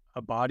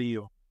a body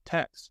of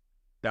text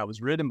that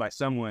was written by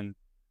someone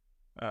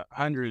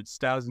hundreds,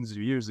 thousands of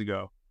years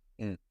ago,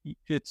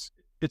 it's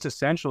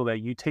essential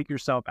that you take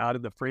yourself out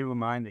of the frame of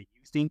mind that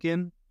you think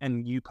in,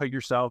 and you put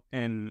yourself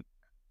in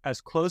as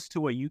close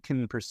to what you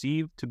can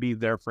perceive to be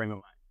their frame of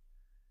mind.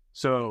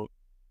 So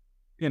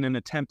in an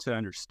attempt to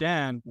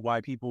understand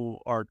why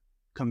people are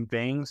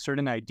conveying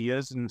certain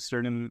ideas in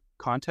certain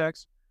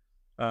contexts,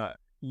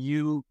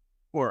 you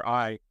or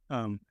I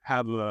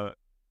have a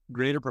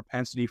greater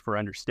propensity for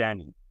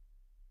understanding.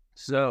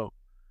 So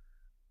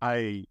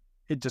I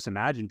just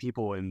imagine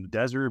people in the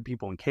desert,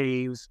 people in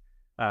caves,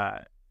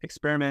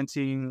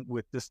 experimenting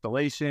with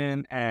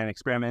distillation and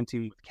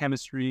experimenting with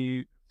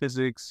chemistry,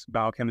 physics,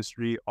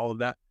 biochemistry, all of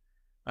that.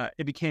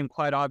 It became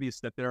quite obvious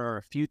that there are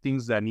a few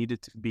things that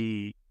needed to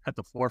be at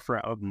the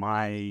forefront of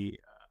my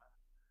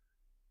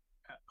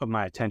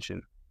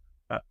attention.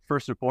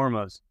 First and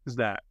foremost is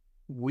that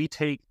we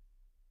take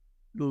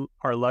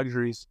our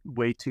luxuries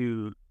way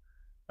too.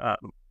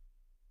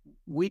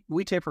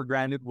 We take for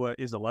granted what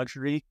is a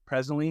luxury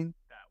presently.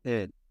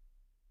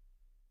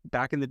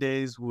 Back in the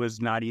days was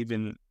not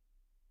even.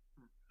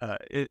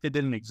 It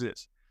didn't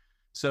exist.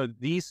 So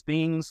these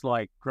things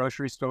like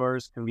grocery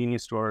stores,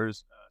 convenience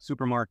stores,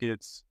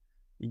 supermarkets,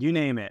 you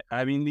name it.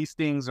 I mean, these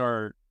things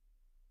are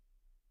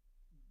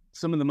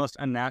some of the most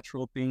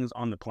unnatural things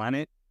on the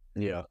planet.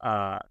 Yeah.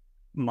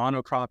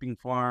 Monocropping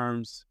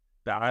farms,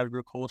 the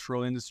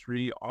agricultural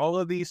industry, all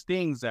of these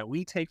things that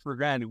we take for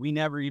granted, we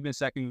never even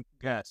second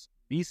guess.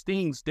 These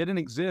things didn't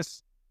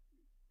exist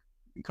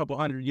a couple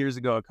hundred years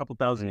ago, a couple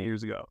thousand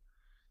years ago.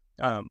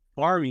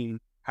 Farming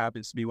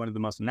happens to be one of the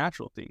most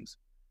natural things,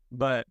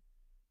 but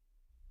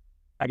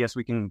I guess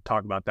we can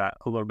talk about that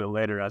a little bit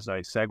later as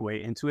I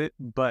segue into it.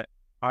 But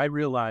I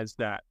realized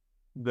that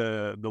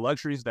the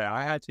luxuries that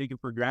I had taken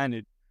for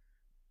granted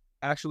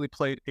actually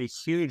played a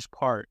huge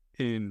part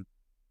in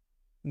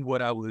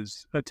what I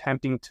was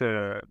attempting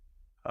to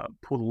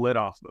pull the lid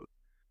off of.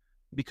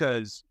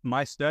 Because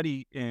my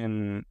study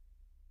in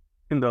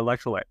the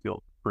electrolyte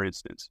field, for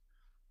instance,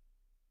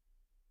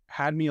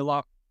 had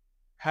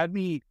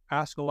me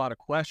ask a lot of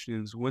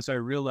questions once I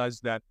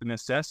realized that the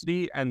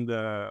necessity and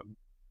the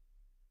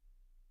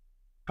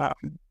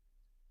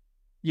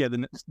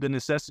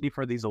necessity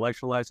for these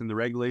electrolytes and the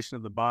regulation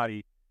of the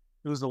body,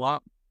 it was a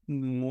lot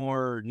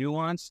more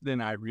nuanced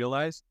than I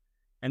realized.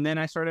 And then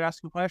I started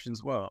asking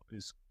questions. Well,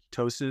 is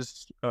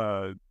ketosis,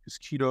 is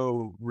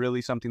keto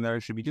really something that I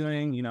should be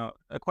doing? You know,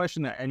 a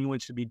question that anyone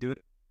should be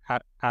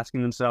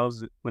asking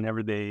themselves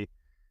whenever they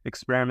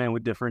experiment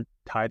with different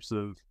types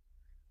of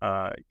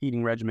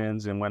eating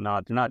regimens and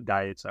whatnot. They're not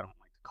diets. I don't like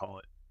to call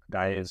it a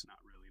diet. It's not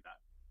really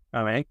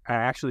that.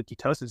 Actually,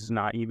 ketosis is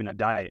not even a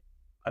diet,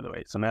 by the way.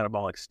 It's a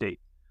metabolic state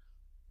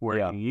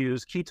where you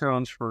use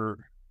ketones for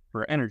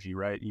energy,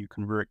 right? You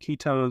convert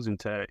ketones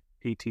into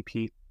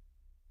ATP.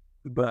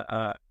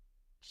 But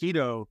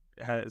keto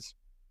has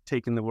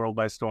taken the world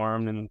by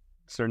storm in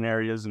certain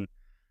areas, and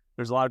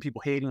there's a lot of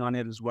people hating on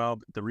it as well.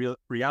 But the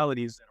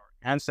reality is that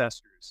our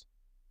ancestors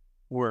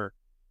were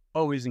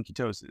always in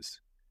ketosis.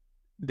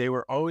 They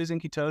were always in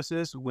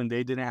ketosis when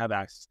they didn't have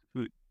access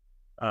to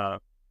food,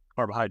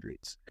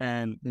 carbohydrates.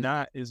 And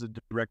that is a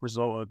direct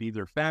result of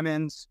either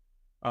famines,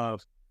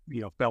 of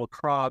failed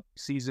crop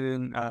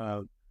season,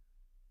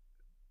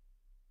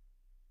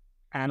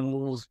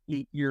 animals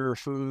eat your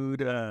food,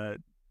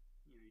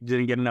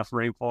 didn't get enough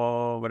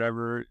rainfall,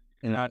 whatever.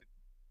 You're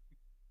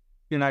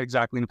not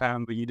exactly in a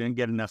famine, but you didn't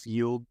get enough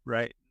yield,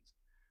 right?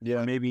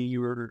 Yeah. Or maybe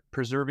you were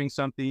preserving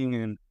something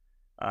and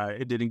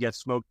it didn't get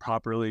smoked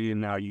properly, and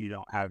now you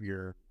don't have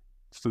your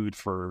food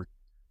for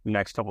the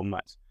next couple of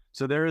months.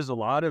 So there is a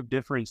lot of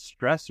different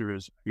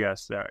stressors, I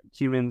guess, that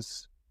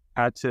humans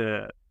had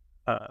to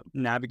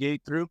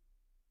navigate through.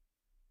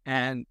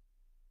 And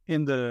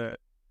in the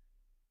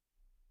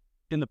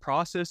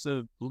process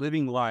of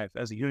living life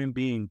as a human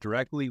being,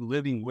 directly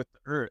living with the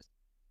earth,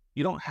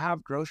 you don't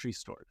have grocery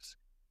stores.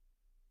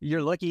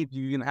 You're lucky if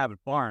you even have a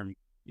farm,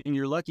 and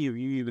you're lucky if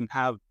you even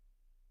have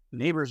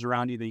neighbors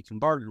around you that you can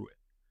barter with.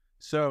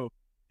 So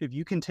if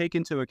you can take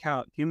into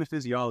account human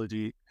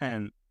physiology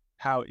and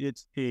how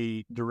it's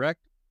a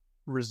direct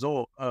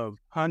result of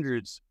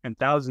hundreds and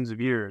thousands of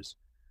years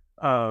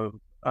of,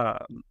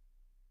 I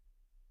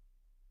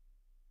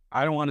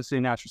don't want to say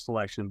natural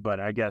selection, but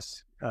I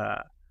guess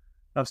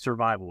of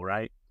survival,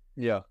 right?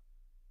 Yeah.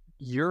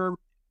 Your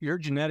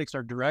genetics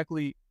are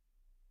directly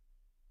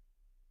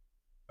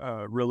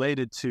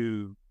related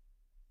to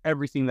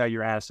everything that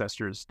your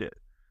ancestors did.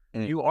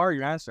 You are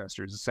your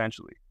ancestors,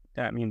 essentially.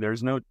 I mean,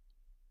 there's no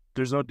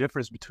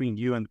difference between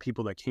you and the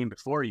people that came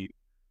before you.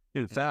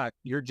 In fact,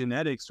 your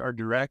genetics are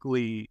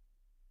directly,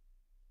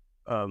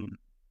 I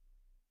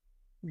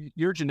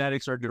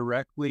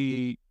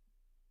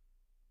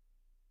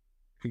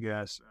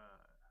guess,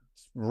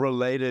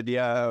 Related.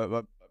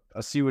 Yeah.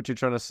 I see what you're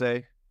trying to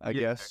say, I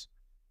guess.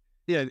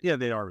 Yeah,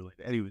 they are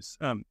related. Anyways,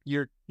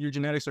 your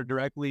genetics are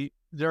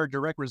they're a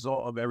direct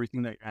result of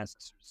everything that your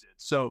ancestors did.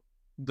 So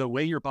the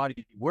way your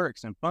body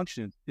works and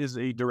functions is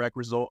a direct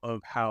result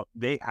of how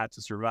they had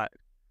to survive.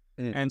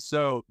 And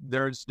so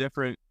there's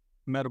different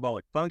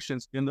metabolic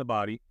functions in the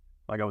body.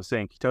 Like I was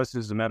saying, ketosis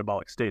is a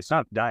metabolic state. It's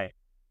not a diet.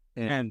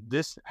 And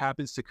this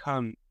happens to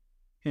come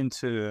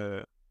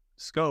into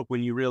scope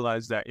when you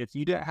realize that if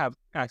you didn't have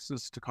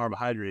access to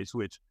carbohydrates,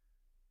 which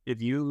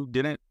if you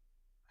didn't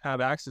have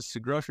access to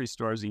grocery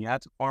stores and you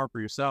had to farm for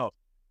yourself,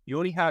 you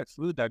only had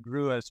food that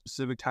grew at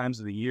specific times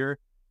of the year.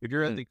 If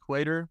you're at the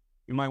equator,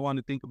 you might want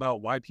to think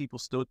about why people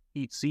still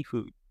eat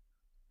seafood.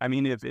 I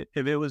mean, if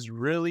it was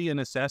really a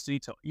necessity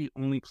to eat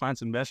only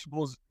plants and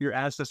vegetables, your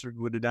ancestors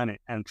would have done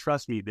it. And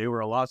trust me, they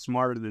were a lot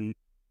smarter than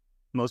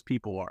most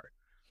people are.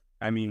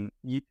 I mean,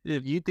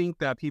 if you think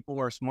that people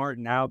are smart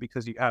now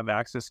because you have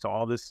access to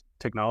all this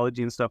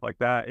technology and stuff like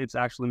that, it's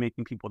actually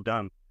making people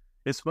dumb.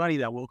 It's funny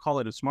that we'll call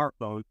it a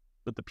smartphone,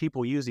 but the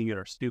people using it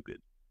are stupid.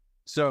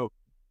 So,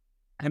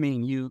 I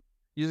mean, you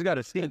just got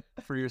to think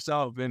for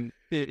yourself. And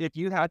if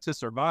you had to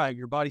survive,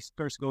 your body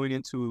starts going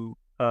into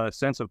a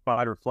sense of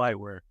fight or flight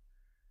where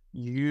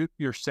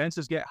your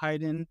senses get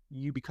heightened.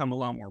 You become a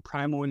lot more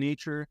primal in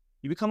nature.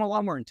 You become a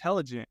lot more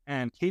intelligent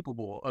and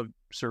capable of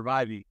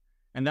surviving.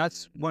 And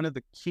that's one of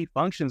the key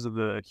functions of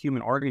the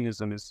human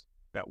organism, is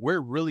that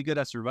we're really good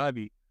at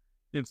surviving.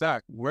 In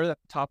fact, we're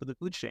at the top of the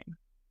food chain.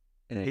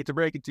 I hate to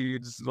break it to you,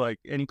 it's like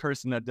any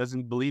person that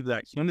doesn't believe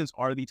that, humans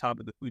are the top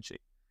of the food chain.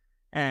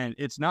 And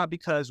it's not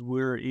because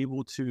we're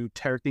able to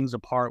tear things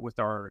apart with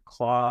our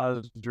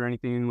claws or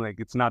anything. Like,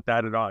 it's not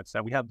that at all. It's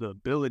that we have the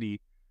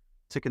ability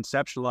to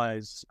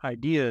conceptualize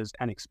ideas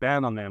and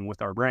expand on them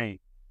with our brain.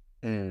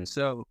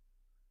 So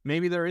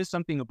maybe there is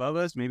something above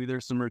us. Maybe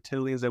there's some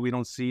reptilians that we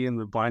don't see in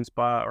the blind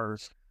spot or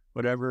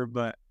whatever,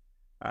 but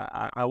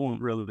I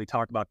won't really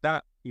talk about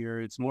that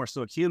here. It's more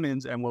so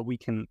humans and what we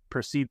can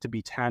perceive to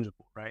be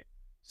tangible, right?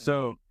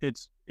 So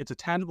it's a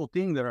tangible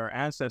thing that our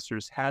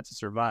ancestors had to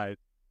survive.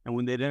 And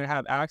when they didn't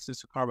have access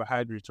to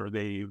carbohydrates, or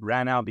they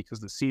ran out because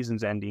the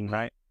season's ending,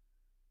 right?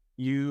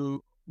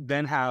 You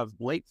then have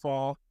late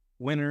fall,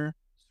 winter,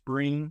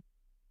 spring,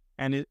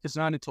 and it's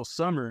not until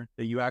summer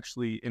that you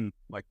actually, in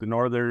like the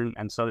northern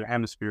and southern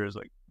hemispheres,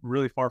 like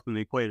really far from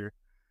the equator,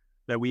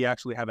 that we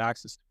actually have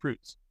access to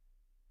fruits.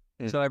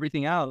 So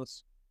everything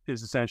else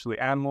is essentially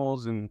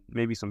animals and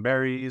maybe some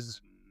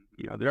berries.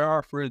 You know, there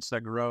are fruits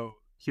that grow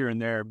here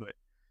and there, but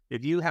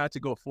if you had to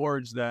go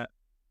forage that,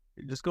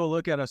 just go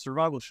look at a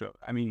survival show.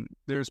 I mean,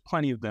 there's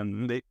plenty of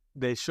them.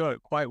 They show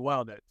it quite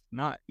well that it's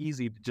not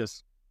easy to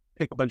just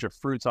pick a bunch of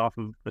fruits off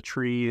of a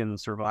tree and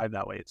survive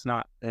that way. It's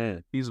not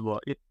feasible.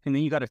 And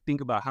then you got to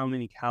think about how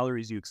many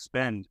calories you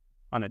expend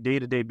on a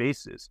day-to-day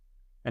basis.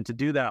 And to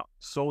do that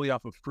solely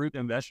off of fruit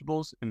and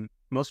vegetables, and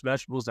most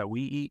vegetables that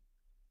we eat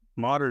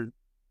in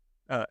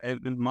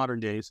modern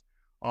days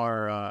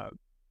are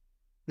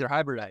they're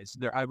hybridized.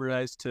 They're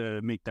hybridized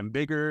to make them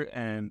bigger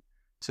and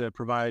to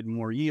provide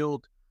more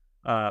yield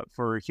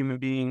for human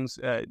beings.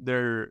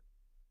 They're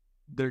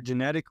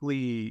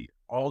genetically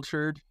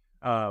altered,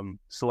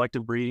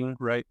 selective breeding,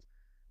 right?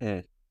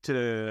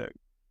 To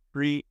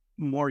breed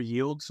more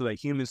yield so that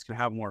humans can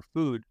have more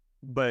food.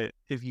 But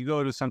if you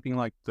go to something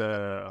like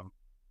the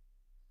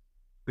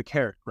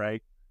carrot,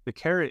 right? The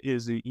carrot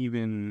is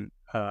even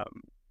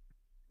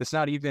it's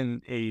not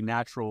even a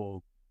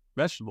natural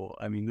vegetable.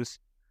 I mean, this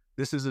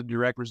is a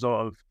direct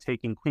result of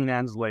taking Queen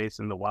Anne's lace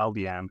and the wild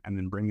yam and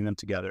then bringing them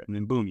together, and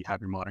then boom, you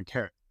have your modern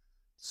carrot.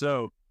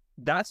 So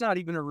that's not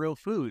even a real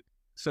food,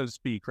 so to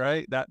speak,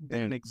 right? That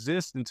didn't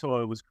exist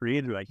until it was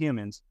created by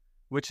humans,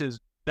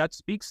 that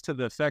speaks to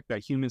the effect that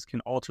humans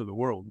can alter the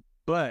world.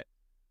 But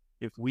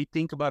if we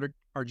think about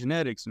our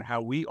genetics and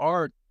how we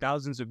are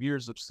thousands of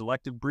years of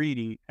selective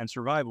breeding and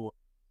survival,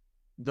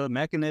 the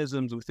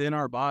mechanisms within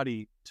our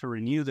body to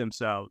renew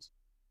themselves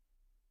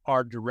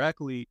are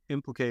directly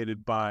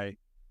implicated by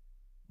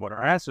what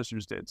our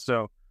ancestors did.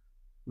 So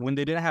when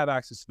they didn't have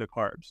access to the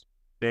carbs,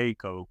 they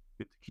go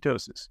into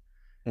ketosis.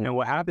 And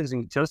what happens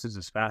in ketosis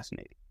is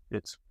fascinating.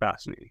 It's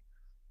fascinating.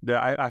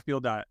 I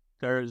feel that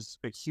there's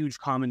a huge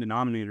common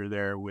denominator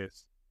there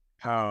with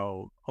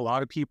how a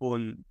lot of people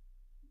in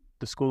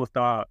the school of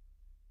thought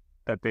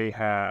that they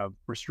have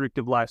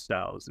restrictive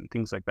lifestyles and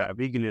things like that,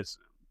 veganism,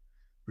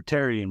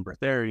 fruitarian,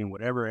 breatharian,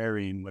 whatever,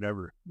 Aryan,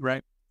 whatever,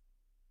 right?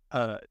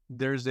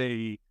 there's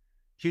a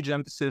huge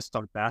emphasis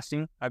on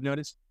fasting, I've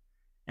noticed.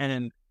 And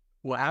then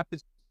what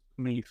happens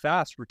when you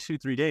fast for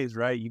 2-3 days,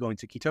 right? You go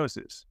into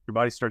ketosis. Your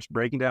body starts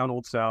breaking down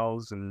old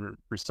cells and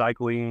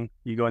recycling.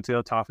 You go into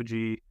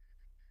autophagy.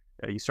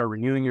 You start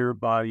renewing your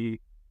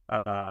body.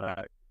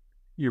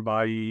 Your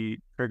body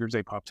triggers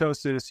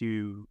apoptosis.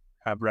 You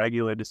have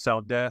regulated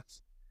cell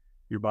death.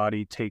 Your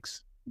body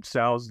takes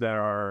cells that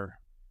are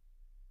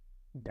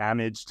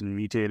damaged and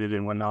mutated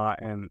and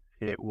whatnot, and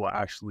it will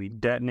actually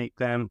detonate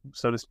them,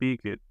 so to speak.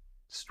 It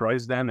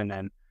destroys them, and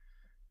then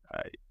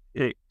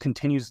it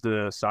continues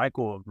the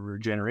cycle of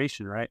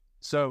regeneration, right?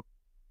 So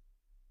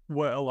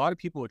what a lot of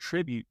people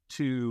attribute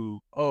to,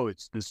 oh,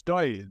 it's this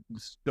diet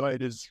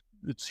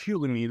it's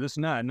healing me, this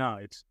and that. No,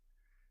 it's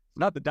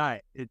not the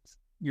diet. It's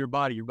your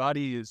body. Your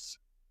body is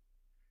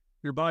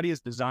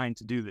designed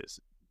to do this.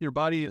 Your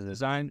body is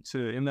designed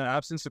to, in the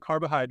absence of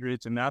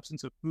carbohydrates, in the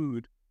absence of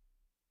food,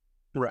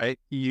 right,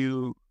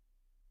 you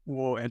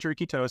will enter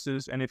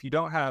ketosis. And if you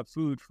don't have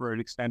food for an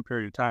extended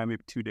period of time,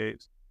 maybe 2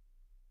 days,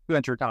 you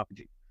enter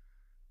autophagy.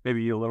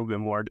 Maybe a little bit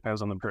more,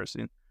 depends on the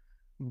person.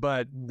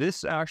 But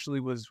this actually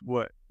was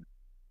what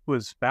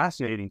was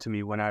fascinating to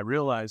me when I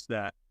realized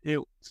that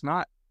it's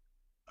not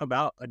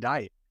about a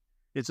diet.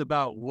 It's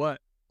about what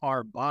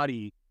our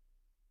body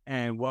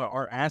and what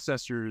our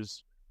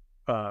ancestors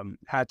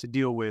had to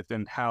deal with,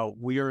 and how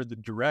we are the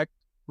direct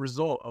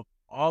result of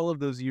all of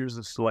those years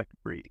of selective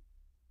breeding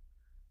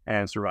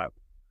and survival.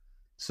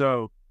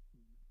 So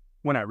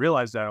when I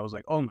realized that, I was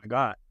like, oh my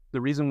God,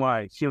 the reason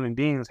why human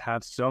beings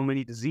have so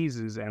many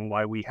diseases and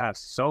why we have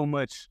so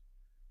much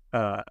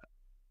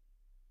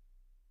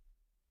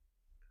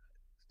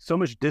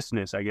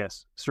dissonance, I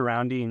guess,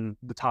 surrounding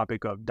the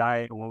topic of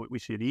diet and what we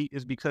should eat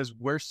is because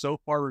we're so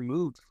far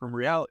removed from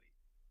reality.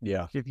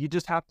 Yeah. If you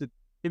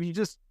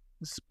just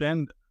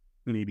spend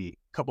maybe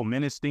a couple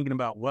minutes thinking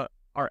about what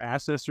our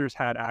ancestors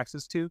had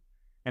access to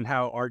and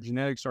how our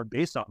genetics are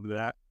based off of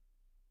that,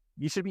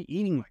 you should be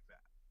eating like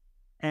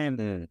that.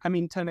 And I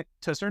mean, to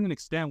a certain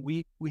extent,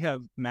 we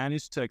have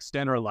managed to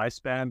extend our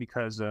lifespan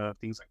because of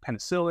things like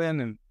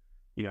penicillin and,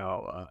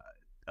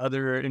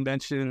 other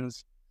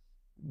inventions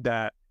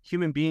that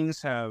human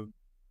beings have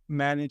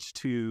managed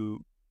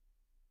to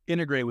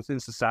integrate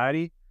within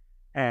society.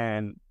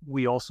 And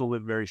we also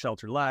live very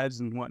sheltered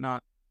lives and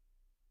whatnot.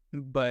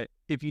 But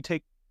if you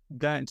take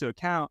that into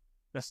account,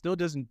 that still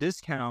doesn't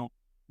discount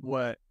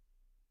what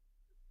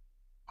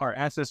our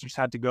ancestors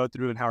had to go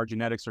through and how our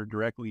genetics are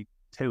directly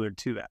tailored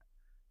to that.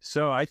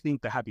 So I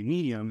think the happy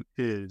medium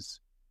is,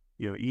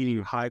 eating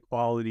a high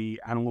quality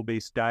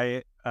animal-based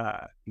diet,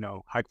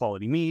 high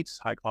quality meats,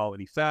 high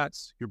quality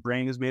fats. Your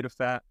brain is made of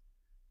fat.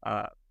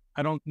 I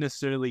don't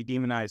necessarily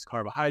demonize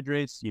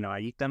carbohydrates. I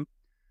eat them,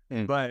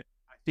 but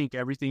I think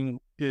everything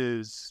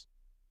has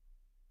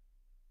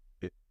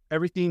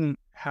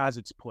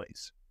its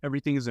place.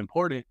 Everything is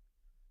important,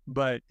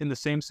 but in the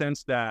same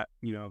sense that,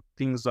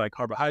 things like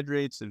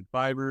carbohydrates and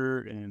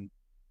fiber and,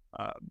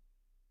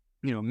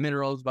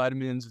 minerals,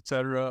 vitamins,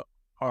 etc.,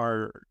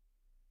 are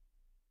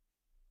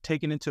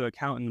taken into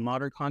account in the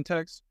modern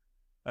context.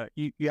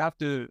 You have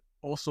to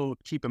also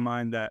keep in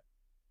mind that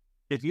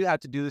if you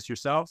had to do this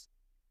yourself,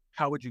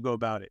 how would you go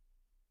about it,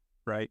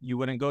 right? You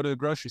wouldn't go to a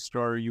grocery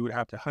store. You would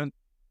have to hunt.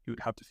 You would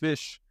have to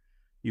fish.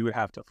 You would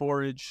have to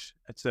forage,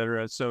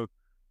 etc. So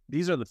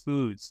these are the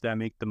foods that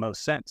make the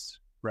most sense,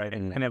 right?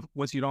 And if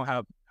once you don't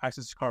have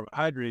access to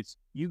carbohydrates,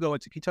 you go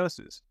into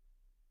ketosis.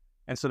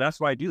 And so that's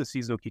why I do the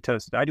seasonal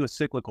ketosis. I do a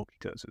cyclical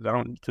ketosis. I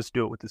don't just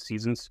do it with the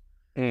seasons.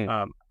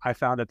 I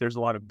found that there's a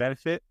lot of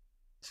benefit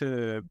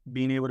to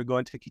being able to go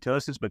into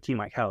ketosis, but keep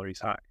my calories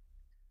high.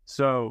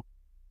 So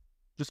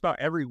just about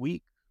every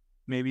week,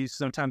 maybe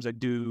sometimes I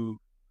do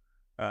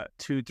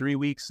 2-3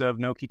 weeks of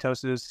no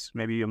ketosis,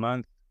 maybe a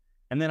month,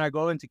 and then I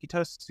go into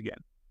ketosis again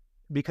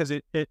because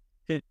it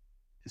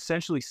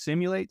essentially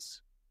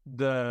simulates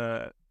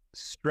the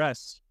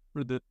stress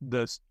or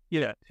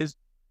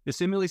it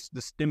simulates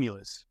the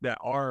stimulus that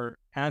our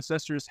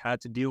ancestors had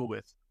to deal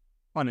with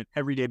on an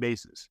everyday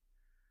basis.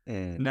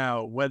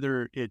 Now,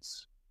 whether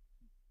it's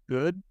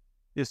good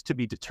is to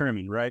be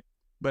determined, right?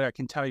 But I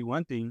can tell you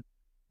one thing: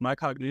 my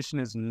cognition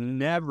has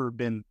never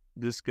been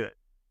this good.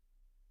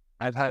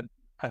 I've had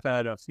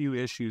a few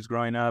issues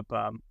growing up,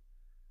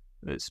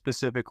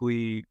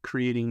 specifically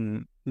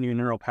creating new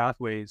neural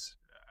pathways.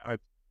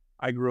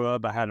 I grew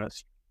up. I had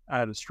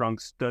a strong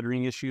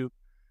stuttering issue.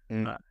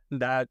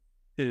 That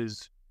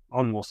is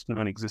almost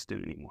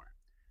non-existent anymore.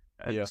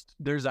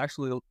 There's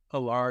actually a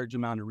large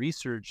amount of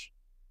research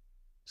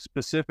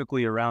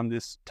specifically around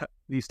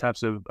these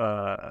types of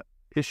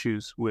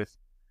issues with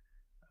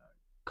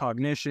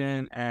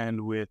cognition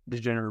and with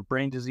degenerative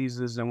brain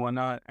diseases and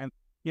whatnot. And,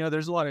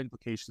 there's a lot of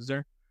implications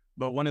there.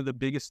 But one of the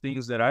biggest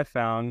things that I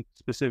found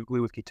specifically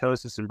with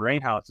ketosis and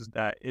brain health is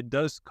that it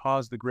does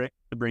cause the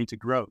brain to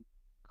grow,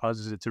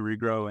 causes it to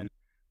regrow. And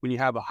when you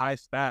have a high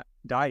fat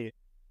diet,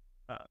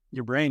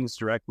 your brain is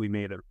directly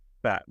made of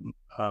fat.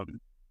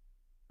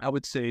 I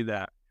would say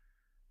that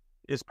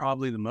it's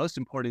probably the most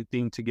important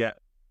thing to get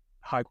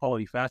high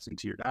quality fats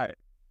into your diet.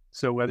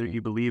 So whether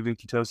you believe in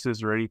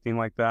ketosis or anything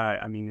like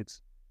that, I mean,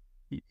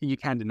 you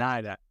can't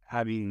deny that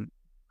having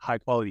high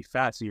quality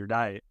fats in your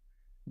diet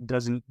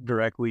doesn't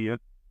directly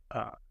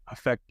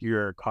affect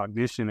your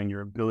cognition and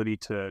your ability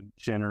to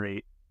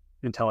generate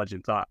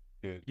intelligent thought.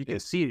 Dude, You can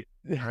see it.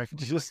 Right?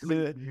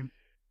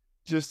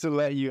 just to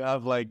let you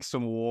have like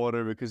some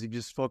water because you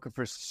just spoken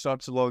for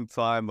such a long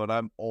time, but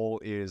I'm all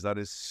ears. That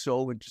is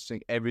so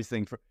interesting.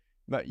 Everything for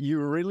you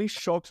really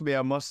shocked me,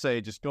 I must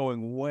say, just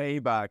going way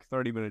back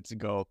 30 minutes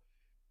ago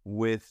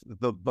with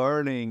the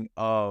burning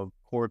of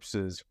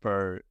corpses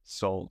for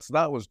salts.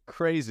 That was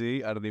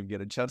crazy. I didn't even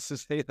get a chance to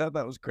say that.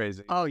 That was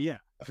crazy. Oh yeah.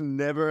 I've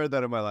never heard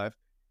that in my life.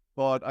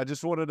 But I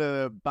just wanted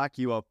to back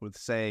you up with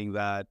saying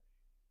that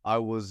I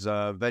was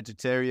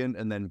vegetarian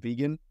and then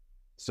vegan.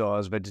 So I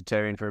was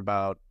vegetarian for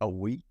about a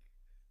week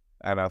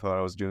and I thought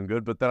I was doing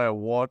good. But then I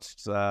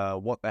watched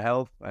What the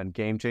Health and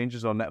Game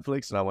Changers on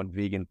Netflix and I went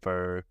vegan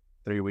for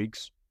 3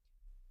 weeks.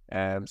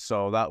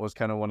 So that was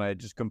kind of when I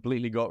just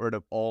completely got rid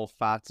of all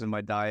fats in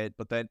my diet.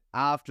 But then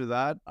after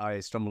that, I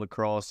stumbled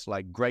across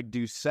like Greg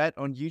Doucette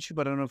on YouTube.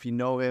 I don't know if you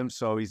know him.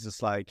 So he's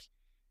just like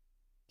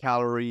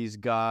calories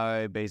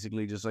guy,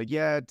 basically just like,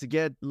 yeah, to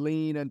get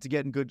lean and to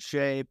get in good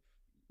shape,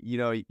 you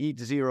know, you eat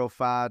 0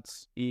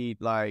 fats,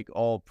 eat like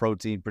all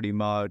protein pretty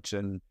much.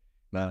 And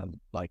man,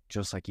 like,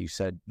 just like you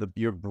said,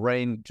 your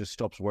brain just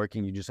stops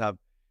working. You just have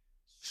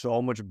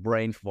so much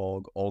brain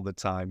fog all the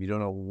time. You don't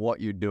know what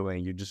you're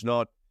doing. You're just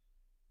not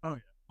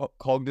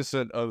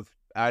cognizant of,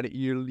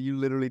 you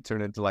literally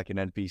turn into like an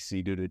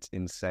NPC, dude. It's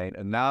insane.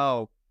 And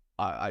now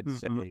I'd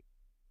say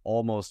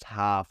almost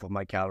half of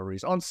my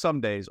calories, on some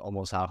days,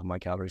 almost half of my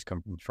calories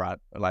come from fat.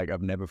 Like,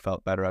 I've never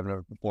felt better. I've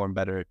never performed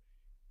better.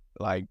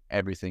 Like,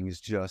 everything is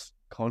just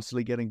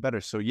constantly getting better.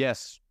 So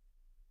yes,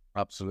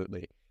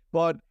 absolutely.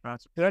 But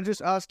can I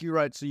just ask you,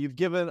 right, so you've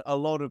given a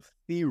lot of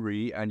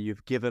theory and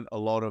you've given a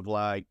lot of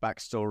like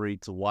backstory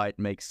to why it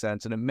makes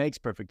sense, and it makes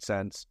perfect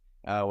sense.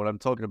 What I'm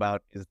talking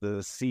about is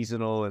the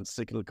seasonal and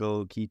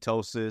cyclical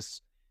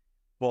ketosis.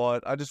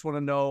 But I just want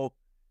to know,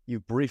 you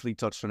briefly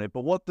touched on it,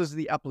 but what does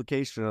the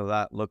application of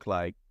that look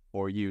like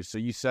for you? So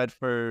you said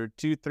for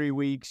 2-3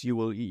 weeks, you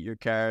will eat your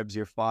carbs,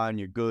 you're fine,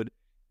 you're good.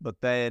 But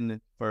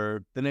then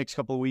for the next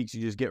couple of weeks,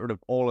 you just get rid of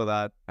all of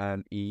that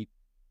and eat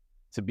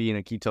to be in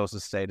a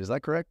ketosis state. Is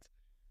that correct?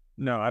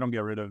 No, I don't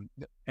get rid of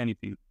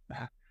anything.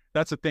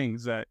 That's the thing,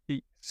 is that,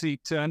 see,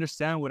 to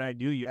understand what I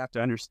do, you have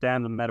to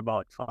understand the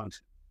metabolic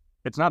function.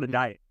 It's not a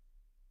diet.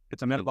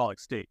 It's a metabolic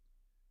state.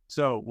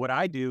 So what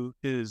I do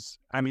is,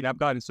 I mean, I've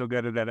gotten so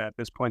good at it at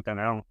this point that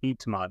I don't need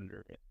to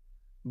monitor it.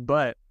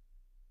 But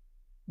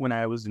when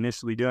I was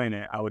initially doing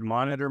it, I would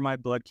monitor my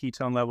blood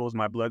ketone levels,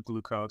 my blood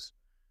glucose,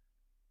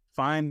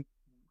 find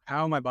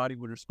how my body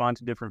would respond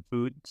to different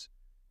foods.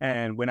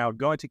 And when I would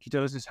go into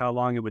ketosis, how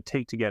long it would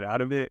take to get out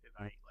of it if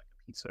I eat like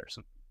a pizza or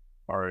something,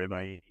 or if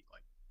I eat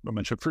like a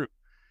bunch of fruit.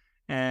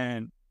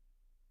 And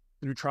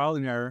through trial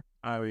and error,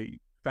 I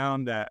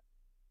found that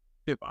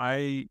if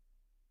I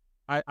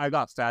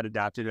got fat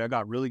adapted, I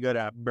got really good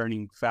at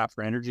burning fat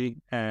for energy.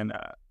 And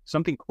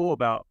something cool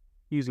about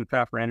using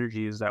fat for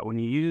energy is that when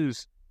you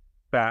use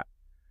fat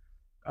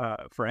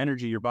for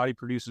energy, your body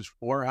produces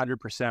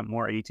 400%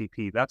 more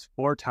ATP. That's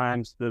 4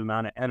 times the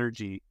amount of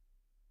energy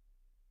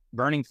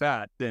burning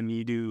fat than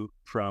you do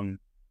from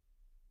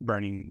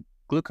burning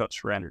glucose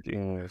for energy.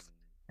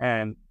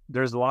 And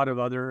there's a lot of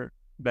other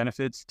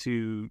benefits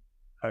to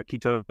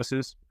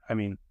ketosis. I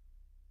mean,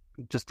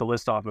 just to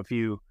list off a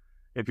few,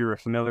 if you're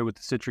familiar with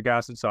the citric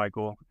acid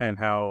cycle and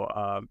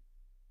how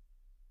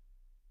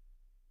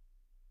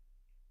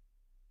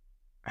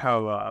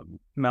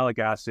malic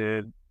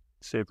acid,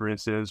 say for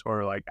instance,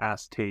 or like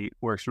acetate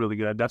works really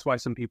good. That's why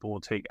some people will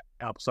take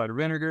apple cider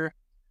vinegar,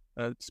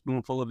 a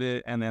spoonful of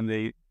it, and then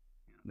they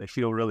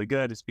feel really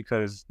good. It's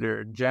because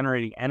they're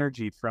generating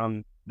energy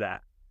from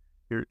that.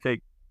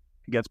 It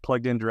gets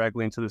plugged in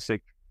directly into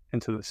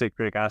the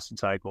citric acid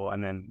cycle,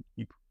 and then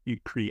you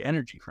create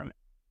energy from it.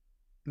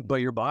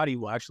 But your body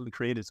will actually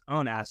create its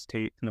own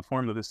acetate in the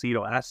form of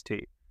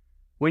acetoacetate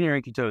when you're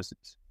in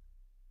ketosis.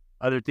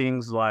 Other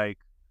things like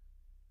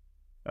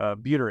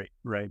butyrate,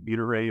 right?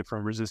 Butyrate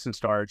from resistant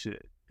starch.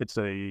 It's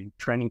a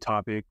trending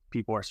topic.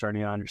 People are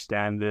starting to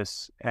understand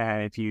this.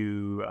 And if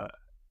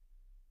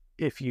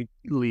you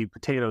leave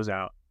potatoes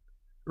out,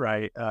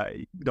 right?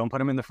 Don't put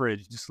them in the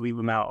fridge. Just leave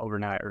them out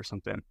overnight or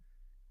something.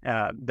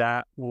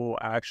 That will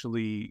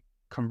actually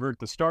convert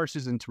the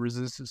starches into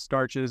resistant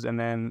starches, and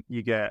then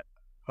you get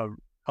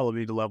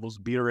elevated levels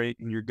of butyrate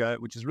in your gut,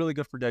 which is really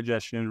good for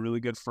digestion, really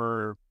good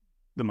for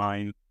the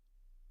mind.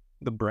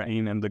 The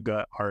brain and the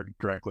gut are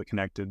directly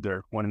connected.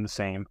 They're one and the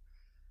same.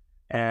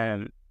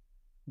 And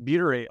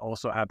butyrate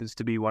also happens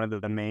to be one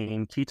of the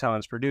main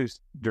ketones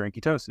produced during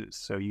ketosis.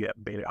 So you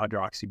get beta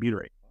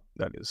hydroxybutyrate.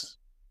 That is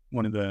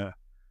one of the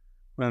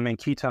main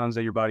ketones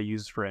that your body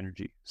uses for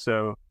energy.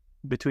 So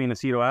between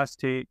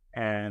acetoacetate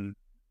and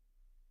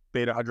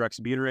beta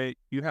hydroxybutyrate,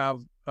 you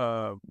have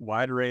a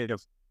wide array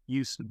of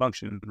use and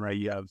function, right?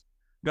 You have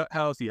gut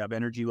health, you have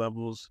energy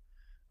levels,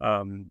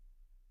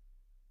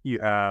 you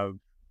have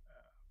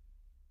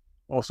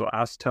Also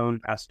acetone.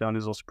 Acetone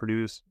is also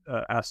produced.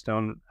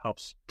 Acetone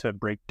helps to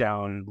break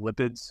down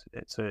lipids.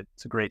 It's a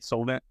great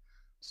solvent.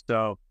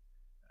 So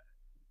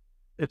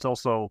it's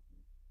also,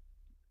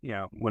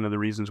 one of the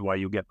reasons why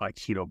you get like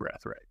keto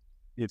breath, right?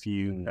 If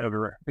you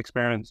ever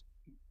experiment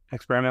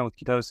with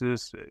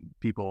ketosis,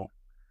 people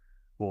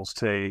will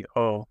say,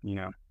 oh,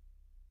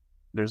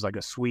 there's like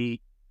a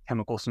sweet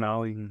chemical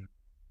smelling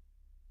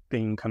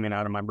thing coming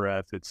out of my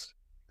breath. It's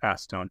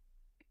acetone.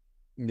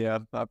 Yeah,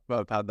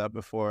 I've had that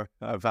before.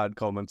 I've had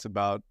comments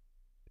about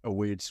a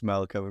weird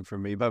smell coming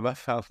from me by my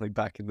family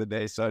back in the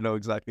day, so I know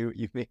exactly what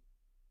you mean.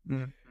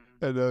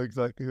 Mm-hmm. I know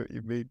exactly what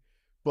you mean.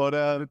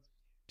 But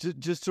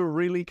just to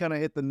really kind of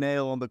hit the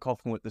nail on the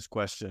coffin with this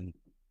question,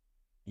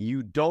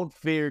 you don't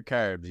fear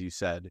carbs, you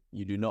said.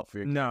 You do not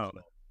fear carbs. No.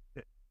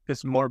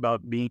 It's more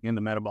about being in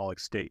the metabolic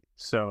state.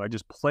 So I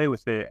just play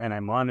with it and I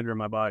monitor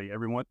my body.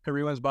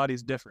 Everyone's body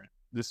is different.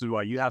 This is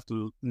why you have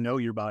to know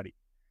your body.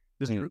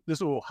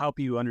 This will help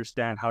you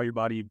understand how your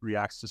body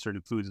reacts to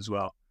certain foods as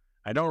well.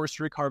 I don't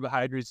restrict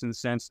carbohydrates in the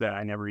sense that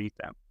I never eat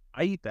them.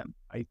 I eat them.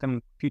 I eat them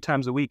a few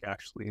times a week,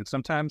 actually, and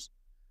sometimes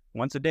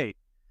once a day.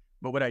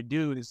 But what I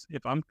do is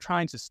if I'm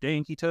trying to stay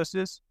in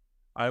ketosis,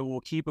 I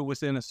will keep it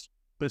within a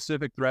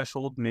specific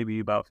threshold,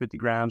 maybe about 50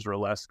 grams or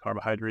less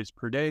carbohydrates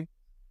per day.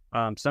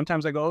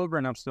 Sometimes I go over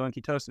and I'm still in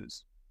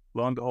ketosis.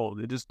 Lo and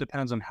behold, it just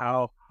depends on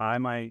how high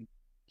my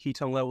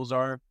ketone levels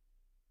are.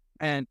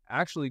 And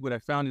actually what I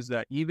found is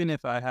that even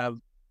if I have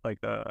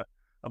like a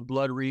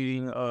blood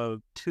reading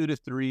of 2 to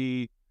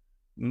 3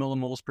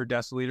 millimoles per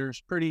deciliter,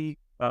 is pretty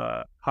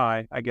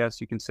high, I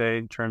guess you can say,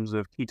 in terms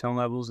of ketone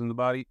levels in the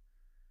body.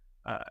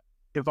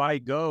 If I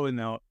go and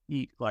I'll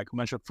eat like a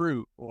bunch of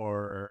fruit,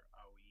 or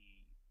I'll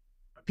eat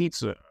a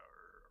pizza or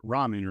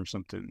ramen or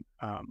something,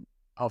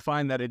 I'll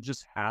find that it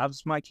just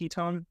halves my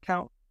ketone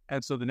count.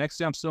 And so the next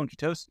day I'm still in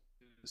ketosis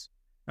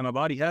and my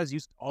body has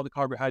used all the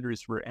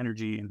carbohydrates for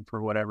energy and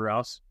for whatever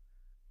else.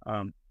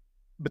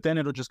 But then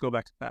it'll just go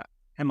back to fat.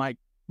 And my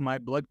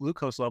blood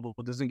glucose level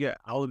doesn't get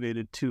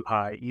elevated too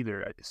high either.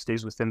 It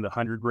stays within the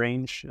 100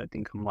 range. I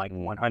think I'm like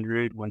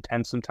 100,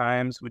 110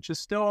 sometimes, which is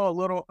still a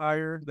little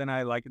higher than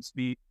I like it to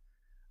be.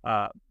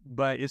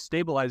 But it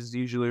stabilizes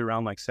usually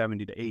around like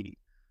 70 to 80.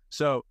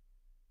 So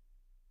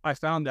I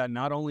found that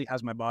not only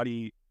has my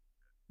body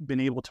been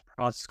able to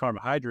process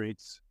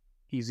carbohydrates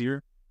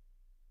easier,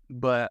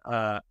 but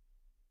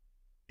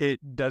it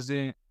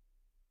doesn't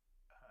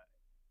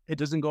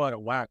go out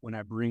of whack when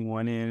I bring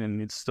one in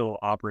and it's still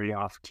operating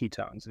off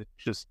ketones.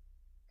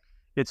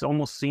 It's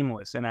almost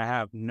seamless, and I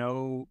have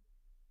no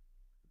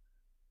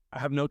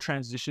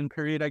transition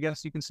period, I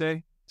guess you can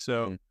say.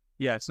 So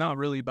yeah, it's not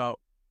really about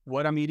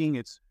what I'm eating,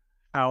 it's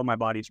how my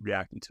body's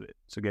reacting to it.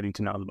 So getting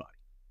to know the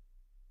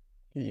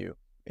body.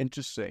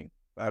 Interesting.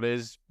 That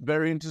is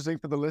very interesting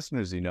for the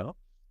listeners,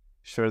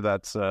 Sure,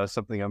 that's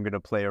something I'm going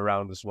to play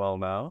around as well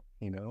now,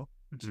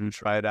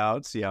 try it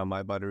out, see how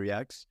my body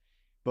reacts.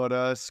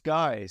 But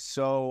Sky,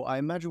 so I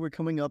imagine we're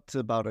coming up to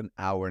about an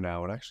hour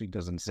now. It actually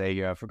doesn't say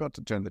here. I forgot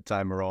to turn the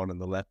timer on in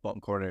the left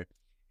bottom corner.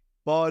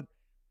 But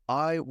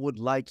I would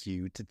like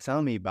you to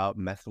tell me about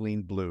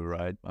Methylene Blue,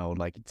 right? I would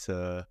like you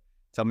to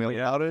tell me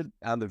about it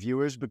and the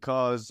viewers,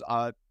 because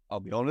I'll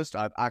be honest,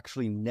 I've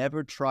actually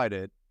never tried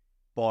it.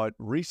 But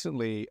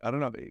recently, I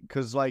don't know,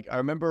 because I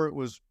remember it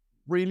was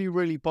really,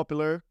 really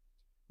popular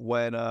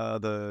when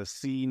the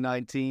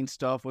C19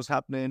 stuff was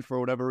happening for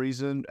whatever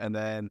reason, and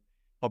then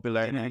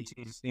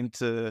popularity seemed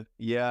to,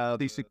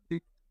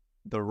 the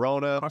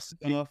Rona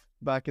stuff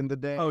back in the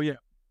day. Oh, yeah.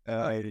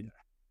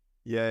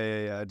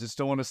 Yeah. I just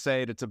don't want to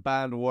say it. It's a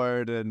banned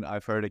word, and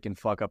I've heard it can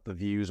fuck up the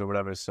views or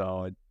whatever,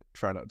 so I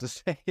try not to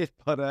say it,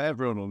 but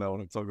everyone will know what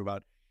I'm talking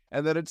about.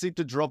 And then it seemed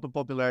to drop in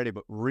popularity,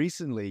 but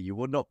recently, you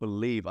would not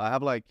believe, I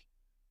have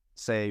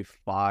say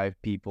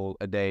 5 people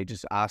a day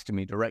just asking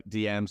me direct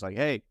DMs like,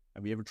 hey,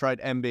 have you ever tried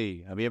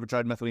MB? Have you ever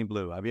tried Methylene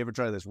Blue? Have you ever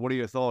tried this? What are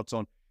your thoughts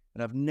on?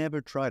 And I've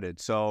never tried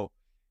it. So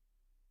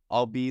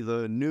I'll be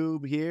the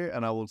noob here,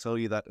 and I will tell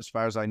you that as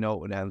far as I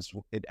know, it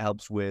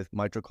helps with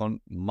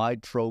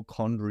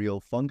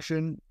mitochondrial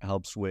function,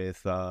 helps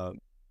with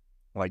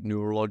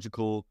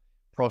neurological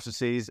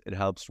processes. It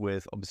helps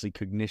with obviously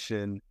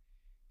cognition,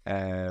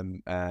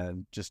 and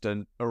just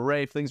an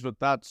array of things, but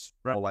that's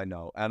all I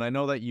know. And I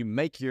know that you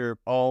make your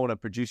own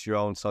and produce your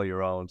own, sell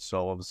your own,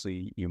 so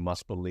obviously you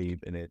must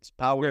believe in its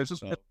power. Yeah,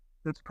 it's a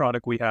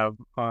product we have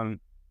on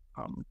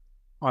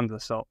the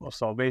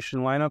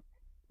Salvation lineup.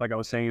 Like I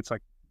was saying, it's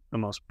like the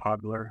most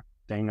popular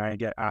thing I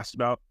get asked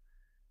about,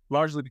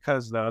 largely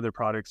because the other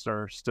products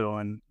are still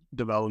in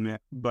development,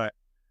 but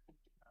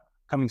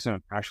coming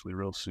soon, actually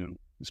real soon,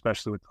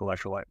 especially with the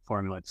electrolyte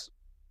formulas.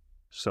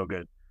 So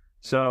good.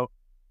 So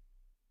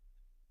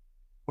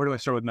where do I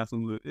start with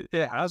Methylene Blue?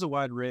 It has a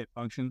wide array of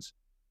functions.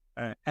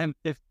 And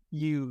if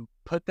you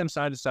put them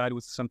side to side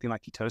with something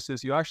like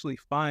ketosis, you actually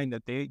find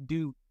that they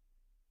do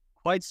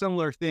quite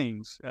similar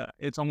things.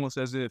 It's almost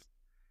as if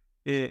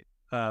it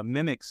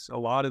mimics a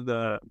lot of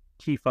the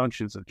key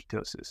functions of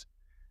ketosis.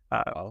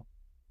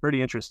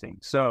 Pretty interesting.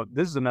 So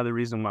this is another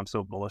reason why I'm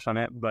so bullish on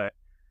it. But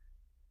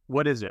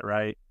what is it,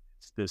 right?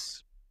 It's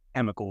this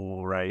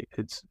chemical, right?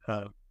 It's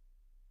how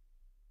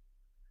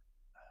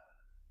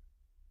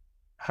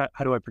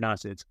do I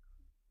pronounce it? It's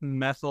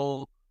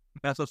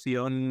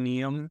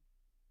methylthioninium,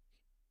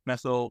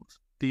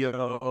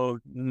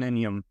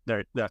 methylthioninium.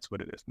 There, that's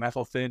what it is.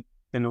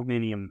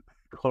 Methylthioninium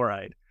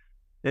chloride.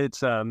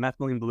 It's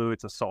methylene blue.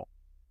 It's a salt,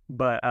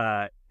 but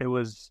it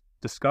was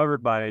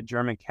discovered by a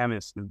German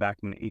chemist back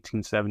in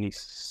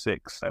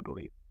 1876, I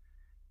believe,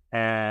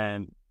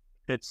 and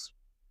it's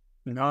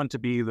known to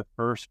be the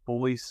first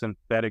fully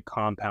synthetic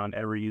compound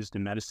ever used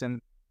in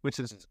medicine, which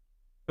is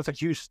that's a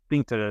huge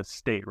thing to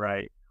state,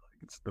 right?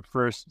 It's the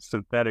first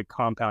synthetic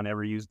compound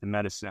ever used in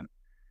medicine.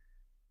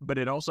 But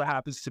it also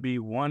happens to be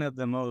one of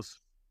the most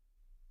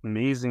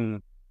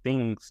amazing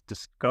things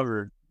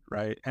discovered,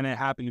 right? And it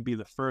happened to be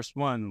the first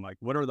one. Like,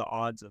 what are the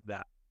odds of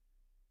that?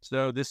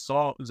 So this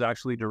salt is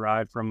actually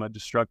derived from a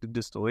destructive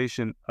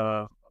distillation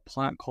of a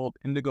plant called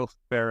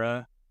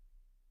Indigofera.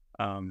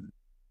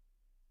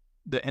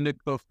 The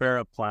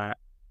Indigofera plant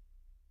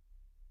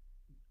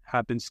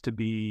happens to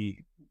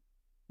be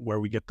where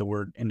we get the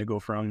word indigo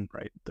from,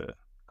 right? The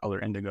color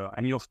indigo.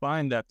 And you'll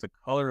find that the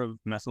color of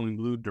methylene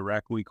blue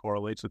directly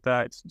correlates with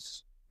that.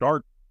 It's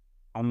dark,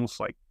 almost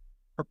like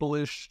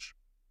purplish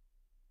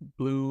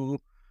blue.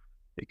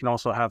 It can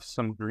also have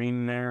some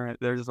green in there.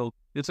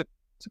 It's a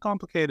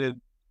complicated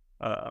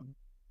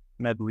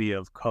medley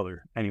of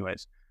color.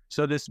 Anyways,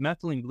 so this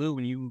methylene blue,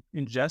 when you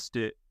ingest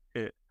it,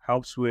 it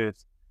helps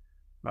with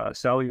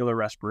cellular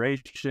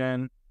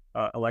respiration,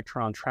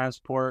 electron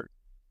transport.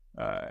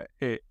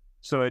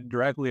 So it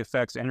directly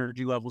affects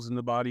energy levels in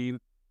the body.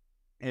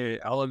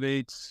 It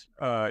elevates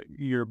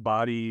your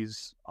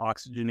body's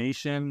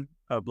oxygenation,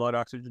 blood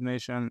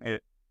oxygenation.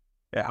 It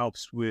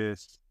helps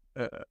with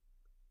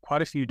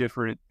quite a few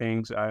different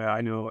things.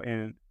 I know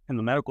in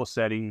the medical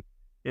setting,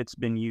 it's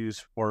been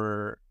used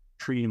for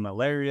treating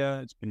malaria.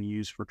 It's been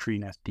used for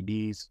treating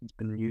STDs. It's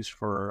been used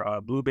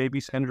for blue baby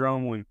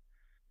syndrome when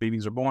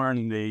babies are born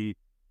and they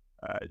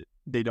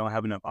don't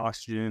have enough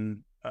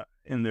oxygen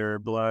in their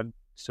blood,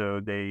 so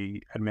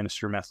they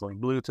administer methylene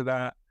blue to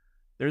that.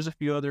 There's a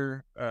few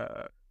other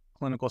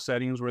clinical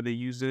settings where they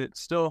use it.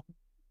 Still,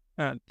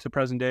 to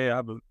present day, I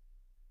have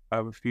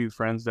a few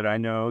friends that I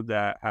know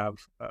that have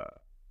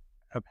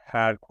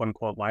had quote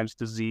unquote Lyme's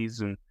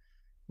disease, and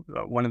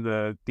one of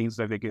the things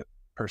that they get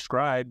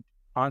prescribed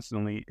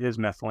constantly is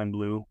methylene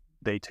blue.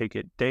 They take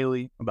it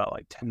daily, about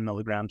like 10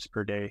 milligrams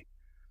per day,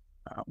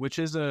 which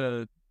is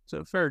a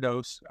fair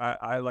dose.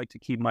 I like to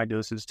keep my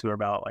doses to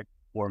about like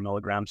 4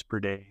 milligrams per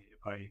day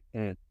if I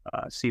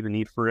see the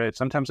need for it.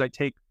 Sometimes I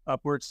take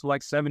upwards to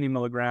like 70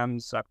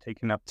 milligrams. I've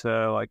taken up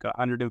to like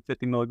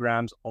 150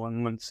 milligrams all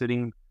in one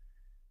sitting.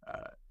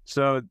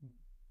 So,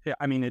 yeah,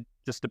 I mean, it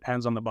just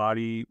depends on the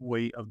body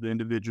weight of the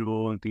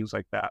individual and things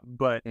like that.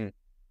 But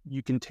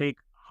you can take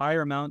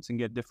higher amounts and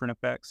get different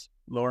effects.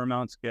 Lower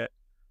amounts get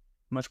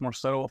much more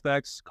subtle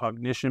effects,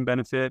 cognition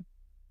benefit,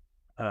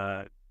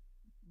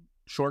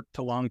 short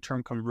to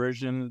long-term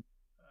conversion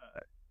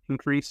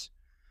increase.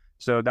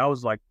 So that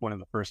was like one of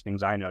the first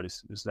things I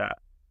noticed is that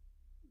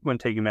when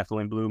taking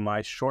methylene blue,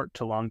 my short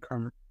to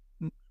long-term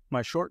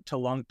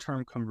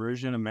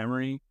conversion of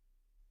memory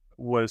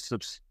was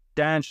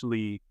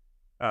substantially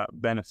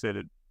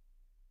benefited.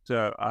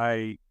 So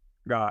I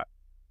got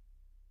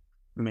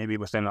maybe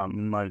within a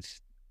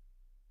month,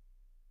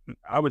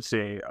 I would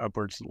say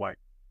upwards like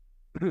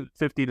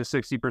 50 to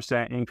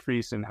 60%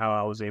 increase in how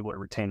I was able to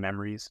retain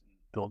memories,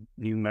 build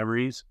new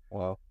memories.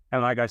 Wow.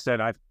 And like I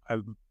said, I've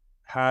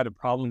had a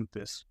problem with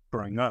this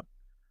growing up.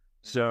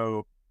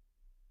 So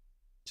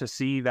to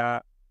see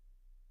that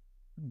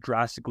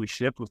drastically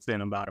shift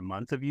within about a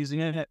month of using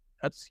it,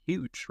 that's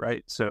huge,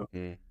 right? So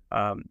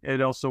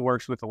it also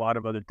works with a lot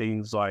of other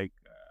things like,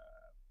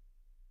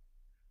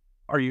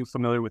 are you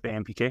familiar with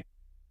AMPK?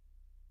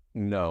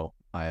 No,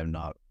 I am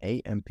not.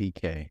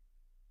 AMPK.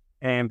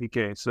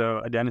 AMPK,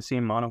 so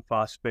adenosine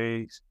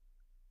monophosphate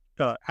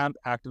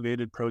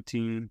activated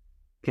protein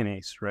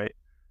kinase, right?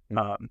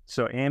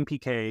 So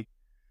AMPK,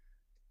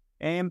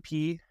 AMP,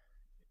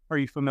 are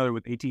you familiar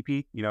with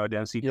ATP? You know,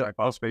 adenosine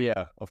triphosphate?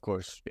 Yeah, of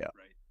course. Yeah.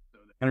 Right. So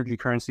the energy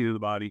currency of the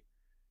body.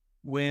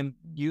 When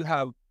you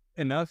have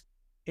enough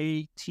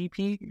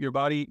ATP, your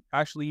body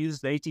actually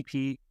uses the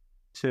ATP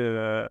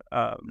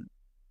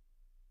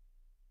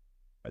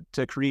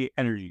to create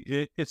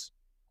energy. It's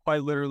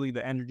quite literally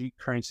the energy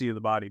currency of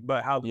the body.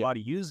 But how the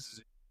body uses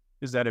it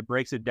is that it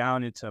breaks it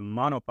down into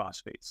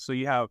monophosphates. So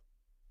you have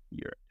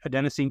your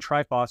adenosine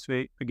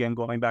triphosphate, again,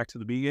 going back to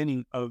the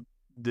beginning of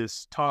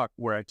this talk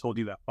where I told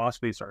you that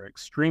phosphates are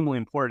extremely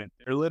important.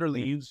 They're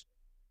literally used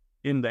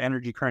in the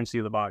energy currency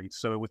of the body.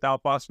 So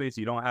without phosphates,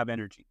 you don't have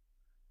energy.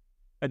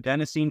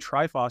 Adenosine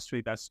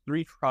triphosphate, that's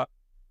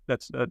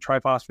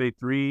triphosphate,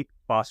 3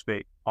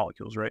 phosphate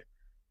molecules, right?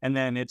 And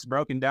then it's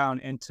broken down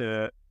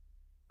into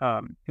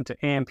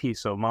AMP,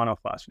 so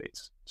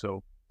monophosphates,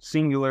 so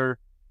singular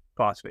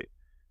phosphate,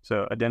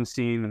 so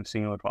adenosine and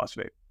singular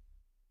phosphate.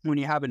 When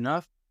you have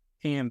enough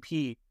AMP,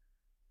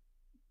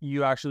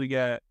 you actually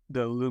get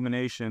the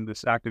illumination,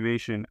 this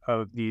activation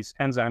of these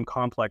enzyme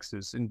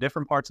complexes in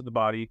different parts of the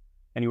body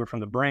anywhere from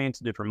the brain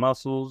to different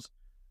muscles,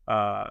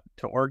 to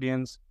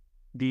organs.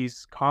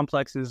 These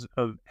complexes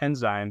of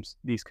enzymes,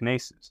 these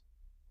kinases,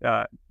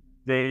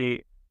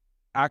 they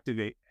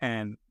activate,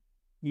 and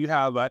you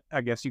have,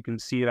 I guess you can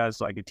see it as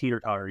like a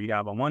teeter-totter. You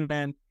have on one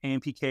end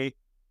AMPK,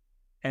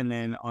 and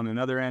then on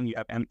another end you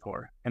have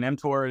mTOR. And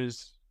mTOR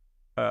is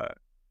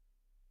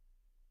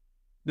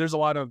there's a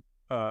lot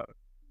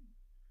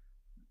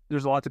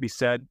to be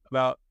said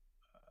about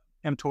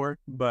mTOR,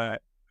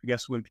 but I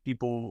guess when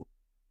people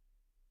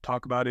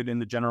talk about it in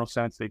the general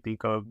sense, they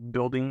think of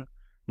building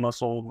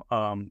muscle.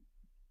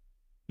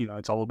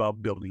 It's all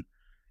about building.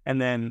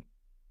 And then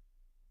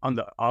on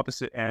the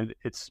opposite end,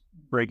 it's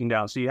breaking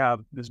down. So you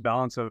have this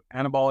balance of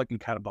anabolic and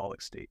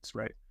catabolic states,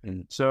 right?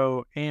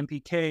 So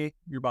AMPK,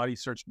 your body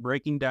starts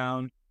break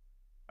down,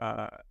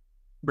 I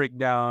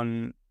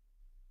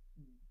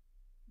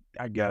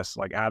guess,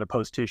 like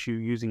adipose tissue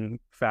using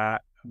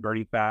fat,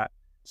 burning fat.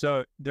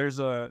 So there's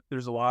a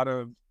lot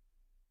of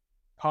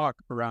talk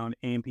around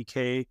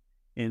AMPK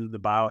in the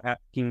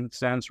biohacking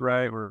sense,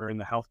 right? Or in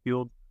the health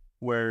field,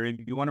 where if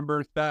you want to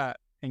burn fat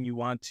and you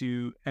want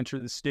to enter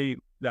the state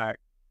that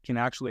can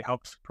actually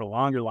help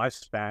prolong your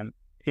lifespan,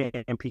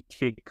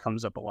 AMPK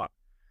comes up a lot.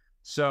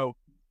 So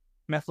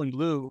methylene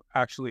blue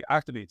actually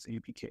activates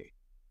AMPK.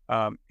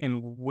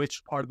 In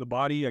which part of the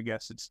body, I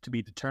guess it's to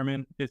be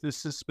determined.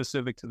 This is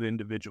specific to the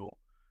individual,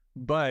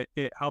 but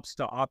it helps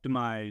to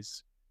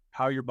optimize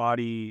how your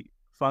body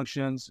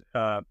functions.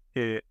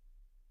 It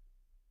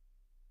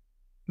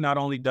not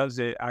only does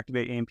it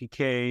activate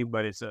AMPK,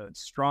 but it's a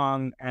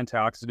strong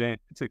antioxidant.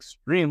 It's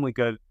extremely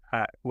good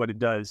at what it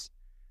does.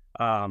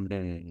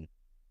 It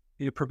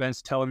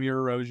prevents telomere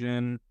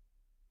erosion.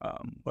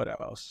 What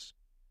else?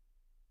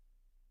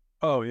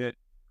 Oh, it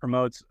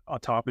promotes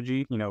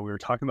autophagy. We were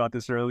talking about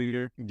this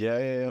earlier.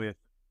 Yeah. With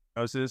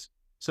Gnosiiis.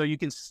 So you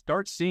can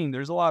start seeing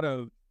there's a lot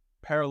of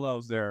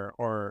parallels there,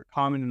 or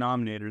common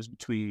denominators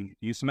between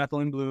use of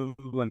methylene blue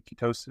and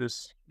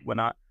ketosis,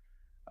 whatnot.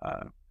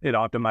 It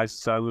optimizes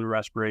cellular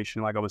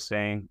respiration, like I was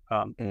saying,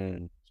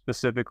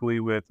 specifically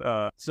with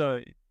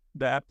so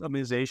the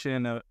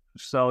optimization of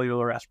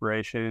cellular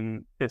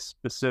respiration is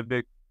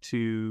specific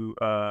to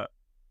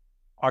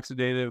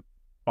oxidative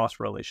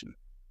phosphorylation.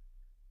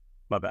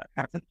 My bad.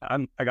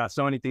 I got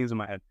so many things in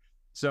my head.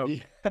 So,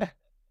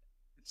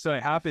 so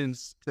it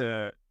happens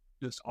to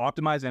just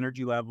optimize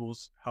energy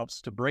levels,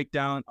 helps to break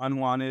down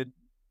unwanted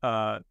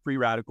free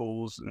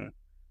radicals, and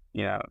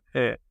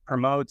it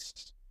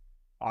promotes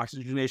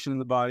oxygenation in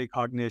the body,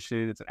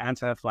 cognition. It's an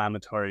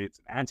anti-inflammatory. It's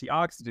an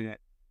antioxidant.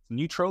 It's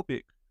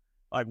nootropic.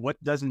 Like,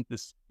 what doesn't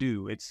this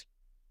do? It's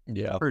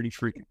pretty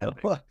freaking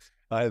epic.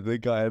 I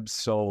think I am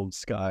sold,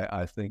 Sky.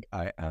 I think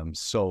I am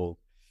sold.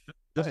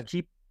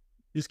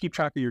 Just keep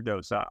track of your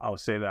dose. I'll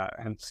say that,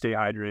 and stay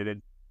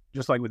hydrated.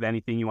 Just like with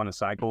anything you want to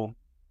cycle.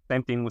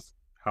 Same thing with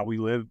how we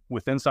live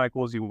within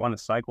cycles. You want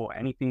to cycle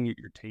anything that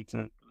you're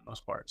taking for the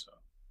most part. So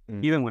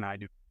even when I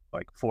do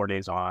like 4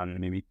 days on,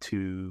 maybe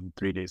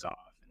 2-3 days off,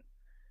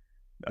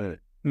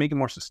 make it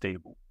more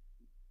sustainable.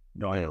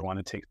 You don't ever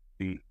want to take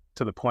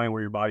to the point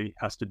where your body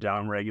has to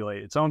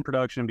down-regulate its own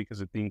production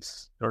because it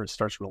thinks, or it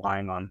starts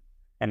relying on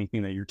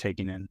anything that you're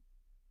taking in.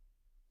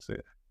 So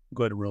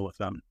go ahead and roll with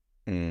them.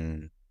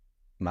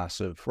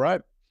 Massive,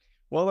 right?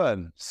 Well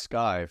then,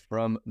 Sky,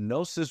 from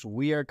Gnosiiis,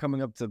 we are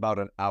coming up to about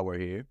an hour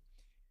here.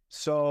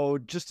 So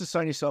just to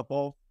sign yourself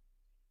off,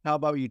 how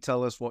about you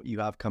tell us what you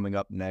have coming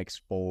up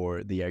next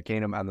for the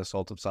Arcanum and the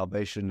Salt of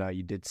Salvation? Now,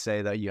 you did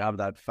say that you have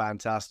that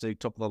fantastic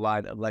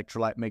top-of-the-line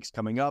electrolyte mix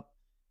coming up.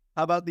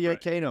 How about the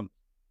Arcanum?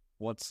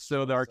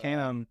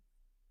 The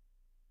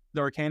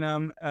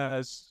Arcanum,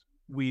 as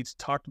we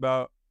talked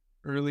about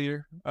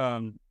earlier,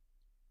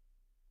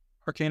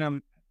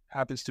 Arcanum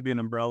happens to be an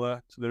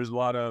umbrella, so there's a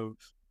lot of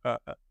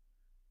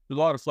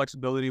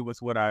flexibility with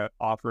what I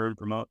offer and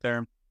promote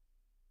there.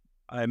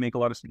 I make a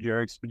lot of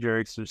spagyrics.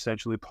 Spagyrics are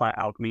essentially plant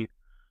alchemy.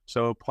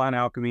 So plant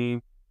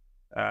alchemy,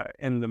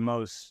 in the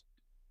most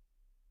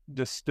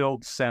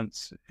distilled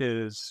sense,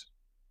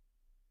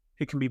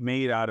 it can be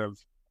made out of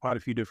quite a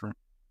few different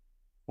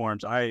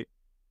forms. I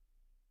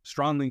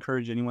strongly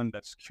encourage anyone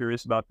that's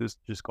curious about this,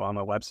 just go on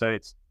my website.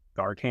 It's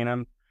the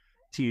Arcanum,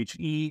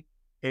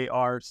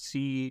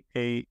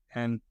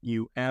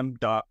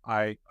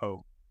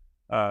 TheArcanum.io.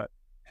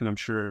 And I'm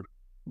sure,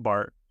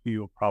 Bart,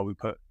 you'll probably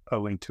put a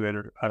link to it,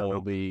 or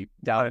it'll be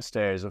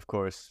downstairs, of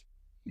course.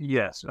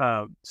 Yes.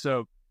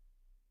 So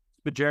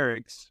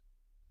spagyrics,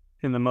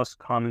 in the most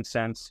common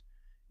sense,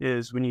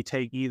 is when you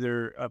take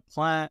either a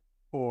plant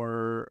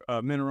or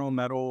a mineral,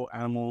 metal,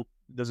 animal,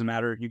 doesn't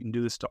matter. You can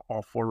do this to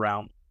all 4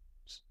 realms,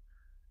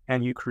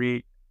 and you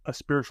create a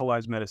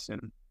spiritualized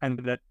medicine. And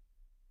that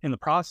in the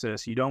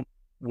process, you don't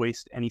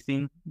waste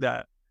anything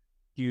that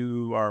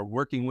you are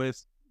working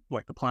with,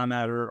 like the plant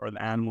matter or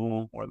the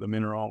animal or the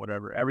mineral,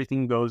 whatever.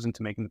 Everything goes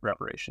into making the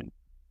preparation.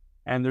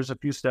 And there's a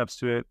few steps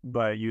to it,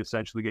 but you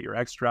essentially get your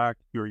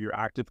extract, your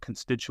active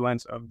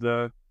constituents of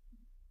the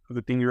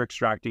thing you're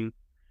extracting.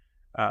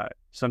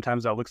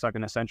 Sometimes that looks like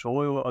an essential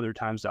oil. Other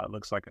times that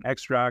looks like an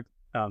extract.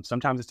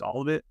 Sometimes it's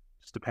all of it.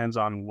 Just depends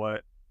on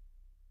what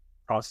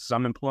process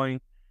I'm employing.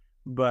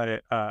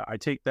 But I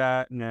take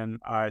that and then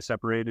I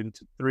separate it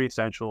into 3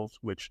 essentials,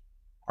 which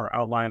are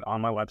outlined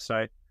on my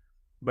website.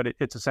 But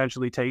it's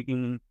essentially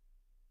taking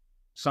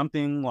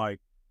something like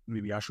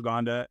maybe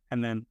ashwagandha,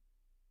 and then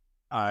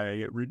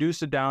I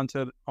reduce it down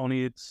to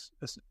only its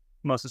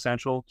most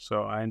essential.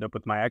 So I end up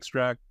with my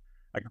extract.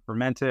 I can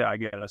ferment it. I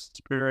get a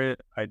spirit.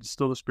 I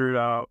distill the spirit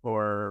out,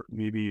 or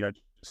maybe I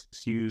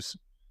just use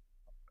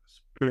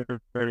spirit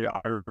I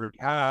already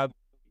have,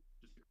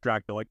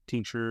 extract it like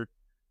tincture,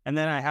 and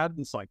then I have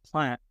this like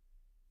plant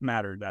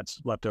matter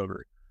that's left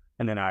over,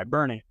 and then I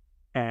burn it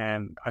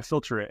and I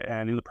filter it.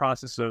 And in the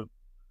process of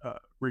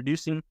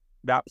reducing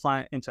that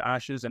plant into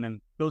ashes and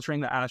then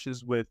filtering the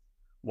ashes with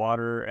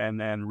water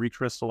and then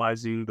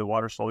recrystallizing the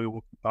water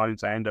soluble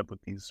components, I end up with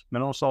these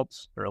mineral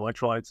salts or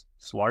electrolytes.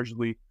 It's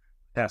largely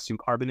potassium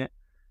carbonate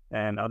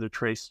and other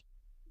trace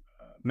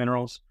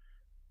minerals.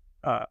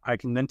 I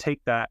can then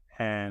take that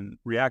and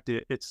react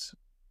it. It's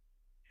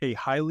a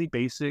highly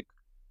basic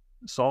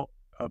salt.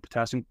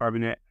 Potassium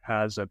carbonate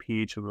has a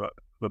pH of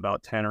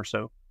about 10 or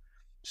so.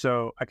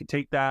 So I could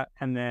take that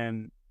and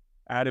then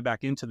add it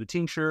back into the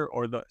tincture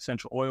or the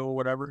essential oil or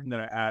whatever, and then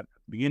I add at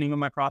the beginning of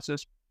my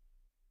process.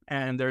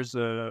 And there's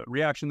a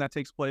reaction that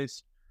takes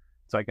place.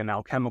 It's like an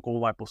alchemical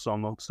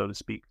liposomal, so to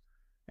speak.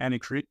 And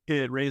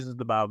it raises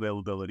the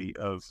bioavailability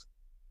of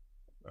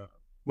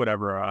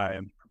whatever I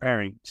am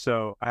preparing.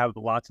 So I have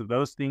lots of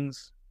those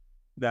things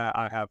that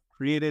I have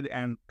created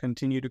and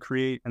continue to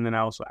create. And then I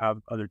also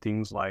have other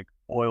things like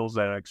oils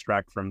that I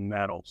extract from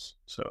metals.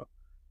 So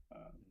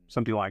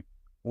something like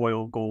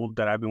oil gold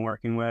that I've been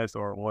working with,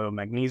 or oil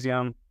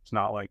magnesium. It's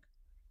not like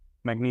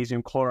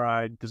magnesium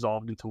chloride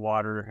dissolved into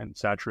water and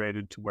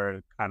saturated to where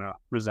it kind of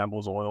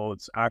resembles oil.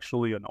 It's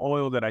actually an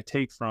oil that I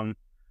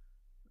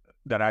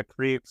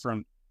create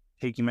from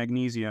taking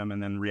magnesium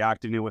and then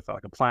reacting it with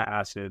like a plant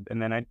acid,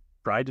 and then I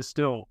dry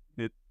distill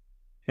it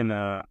in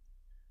a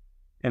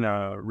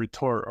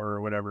retort or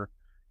whatever,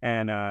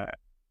 and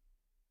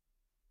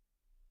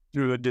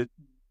through a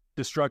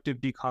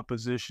destructive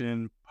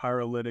decomposition,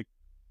 pyrolytic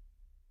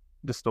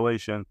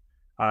distillation,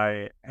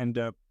 I end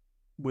up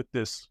with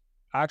this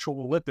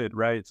actual lipid,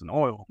 right? It's an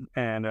oil.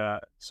 And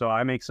so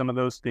I make some of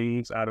those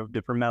things out of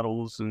different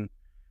metals, and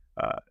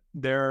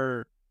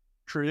they're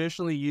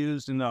traditionally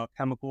used in the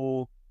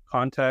chemical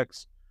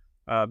context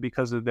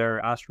because of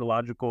their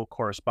astrological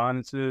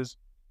correspondences.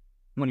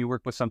 When you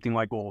work with something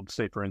like gold,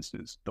 say for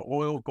instance, the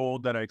oil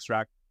gold that I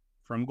extract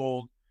from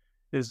gold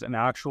is an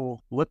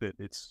actual lipid.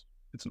 It's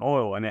an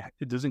oil, and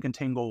it doesn't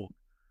contain gold.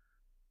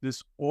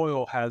 This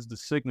oil has the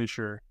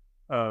signature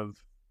of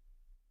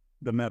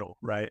the metal,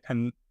 right?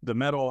 And the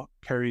metal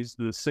carries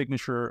the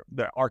signature,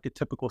 the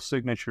archetypical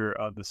signature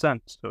of the sun,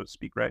 so to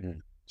speak, right?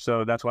 Mm.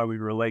 So that's why we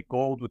relate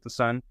gold with the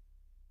sun.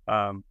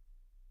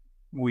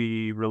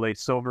 We relate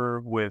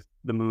silver with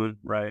the moon,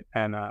 right?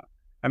 And I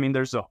mean,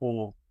 there's a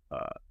whole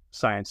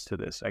science to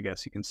this, I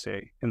guess you can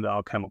say, in the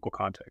alchemical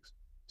context.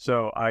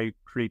 So I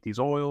create these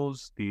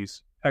oils,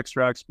 these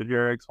extracts,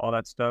 spagyrics, all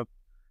that stuff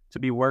to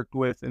be worked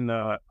with in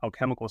the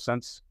alchemical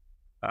sense,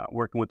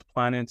 working with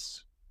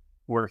planets,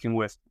 working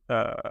with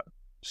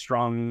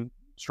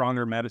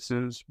stronger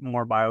medicines,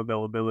 more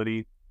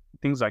bioavailability,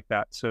 things like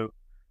that. So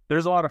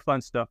there's a lot of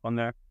fun stuff on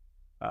there.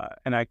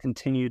 And I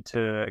continue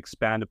to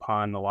expand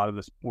upon a lot of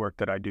this work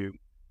that I do.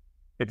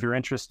 If you're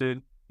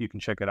interested, you can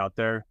check it out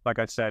there. Like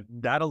I said,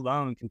 that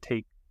alone can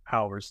take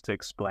hours to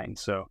explain.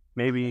 So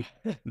maybe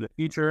in the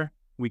future,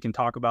 we can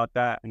talk about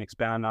that and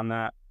expand on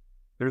that.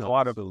 There's a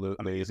lot of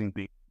amazing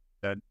things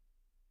that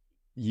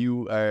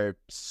you are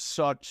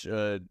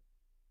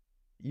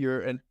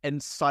you're an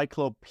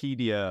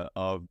encyclopedia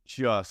of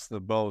just the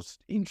most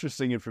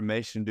interesting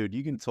information, dude.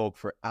 You can talk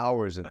for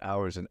hours and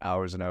hours and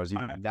hours and hours.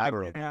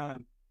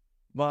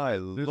 My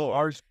Lord. There's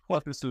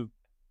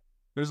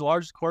a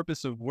large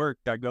corpus of work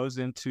that goes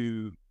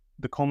into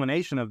the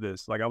culmination of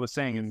this. Like I was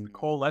saying, in the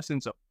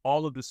coalescence of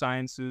all of the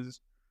sciences,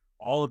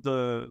 all of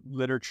the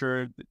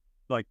literature,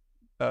 like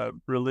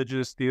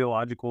religious,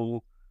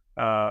 theological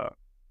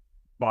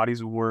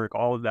bodies of work,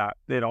 all of that,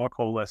 it all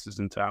coalesces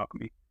into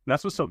alchemy. And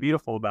that's what's so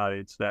beautiful about it.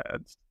 It's that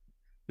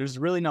there's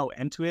really no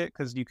end to it,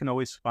 because you can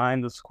always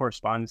find those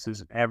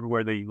correspondences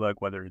everywhere that you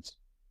look, whether it's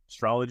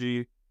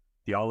astrology,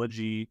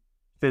 theology,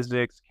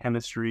 physics,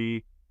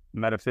 chemistry,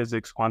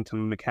 metaphysics,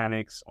 quantum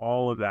mechanics,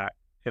 all of that.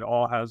 It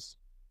all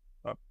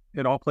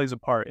plays a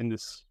part in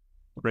this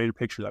greater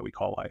picture that we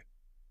call life.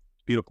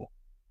 Beautiful.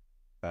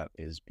 That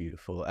is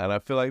beautiful. And I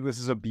feel like this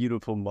is a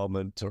beautiful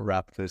moment to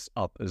wrap this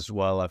up as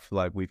well. I feel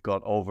like we've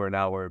got over an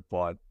hour,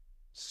 but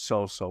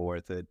so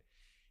worth it.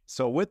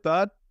 So with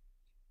that,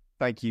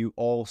 thank you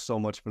all so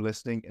much for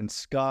listening. And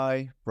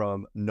Sky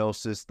from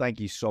Gnosiiis, thank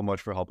you so much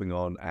for hopping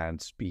on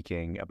and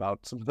speaking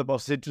about some of the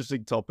most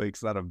interesting topics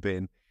that have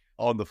been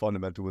on the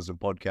Fundamental Wisdom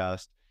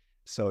podcast.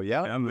 So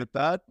yeah, with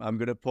that, I'm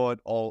going to put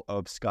all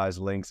of Sky's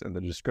links in the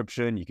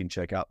description. You can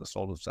check out the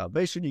Soul of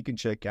Salvation. You can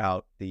check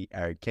out the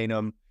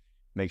Arcanum.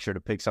 Make sure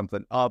to pick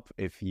something up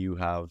if you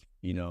have,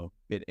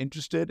 been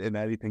interested in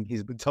anything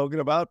he's been talking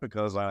about,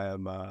 because I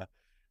am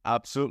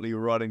absolutely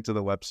running to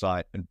the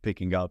website and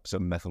picking up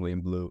some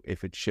methylene blue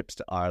if it ships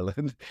to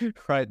Ireland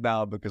right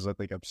now, because I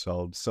think I'm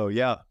sold. So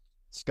yeah,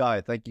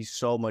 Sky, thank you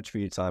so much for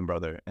your time,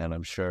 brother. And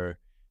I'm sure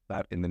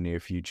that in the near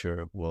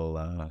future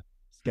we'll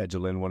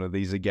schedule in one of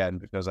these again,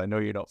 because I know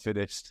you're not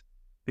finished.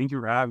 Thank you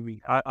for having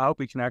me. I hope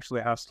we can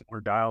actually have some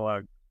more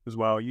dialogue as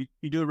well. You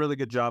do a really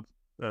good job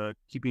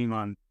keeping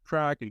on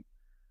track, and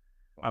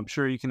I'm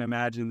sure you can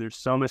imagine there's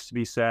so much to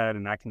be said,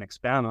 and I can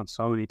expound on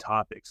so many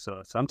topics.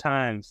 So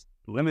sometimes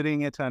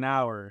limiting it to an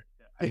hour,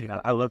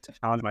 I love to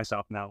challenge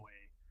myself in that way.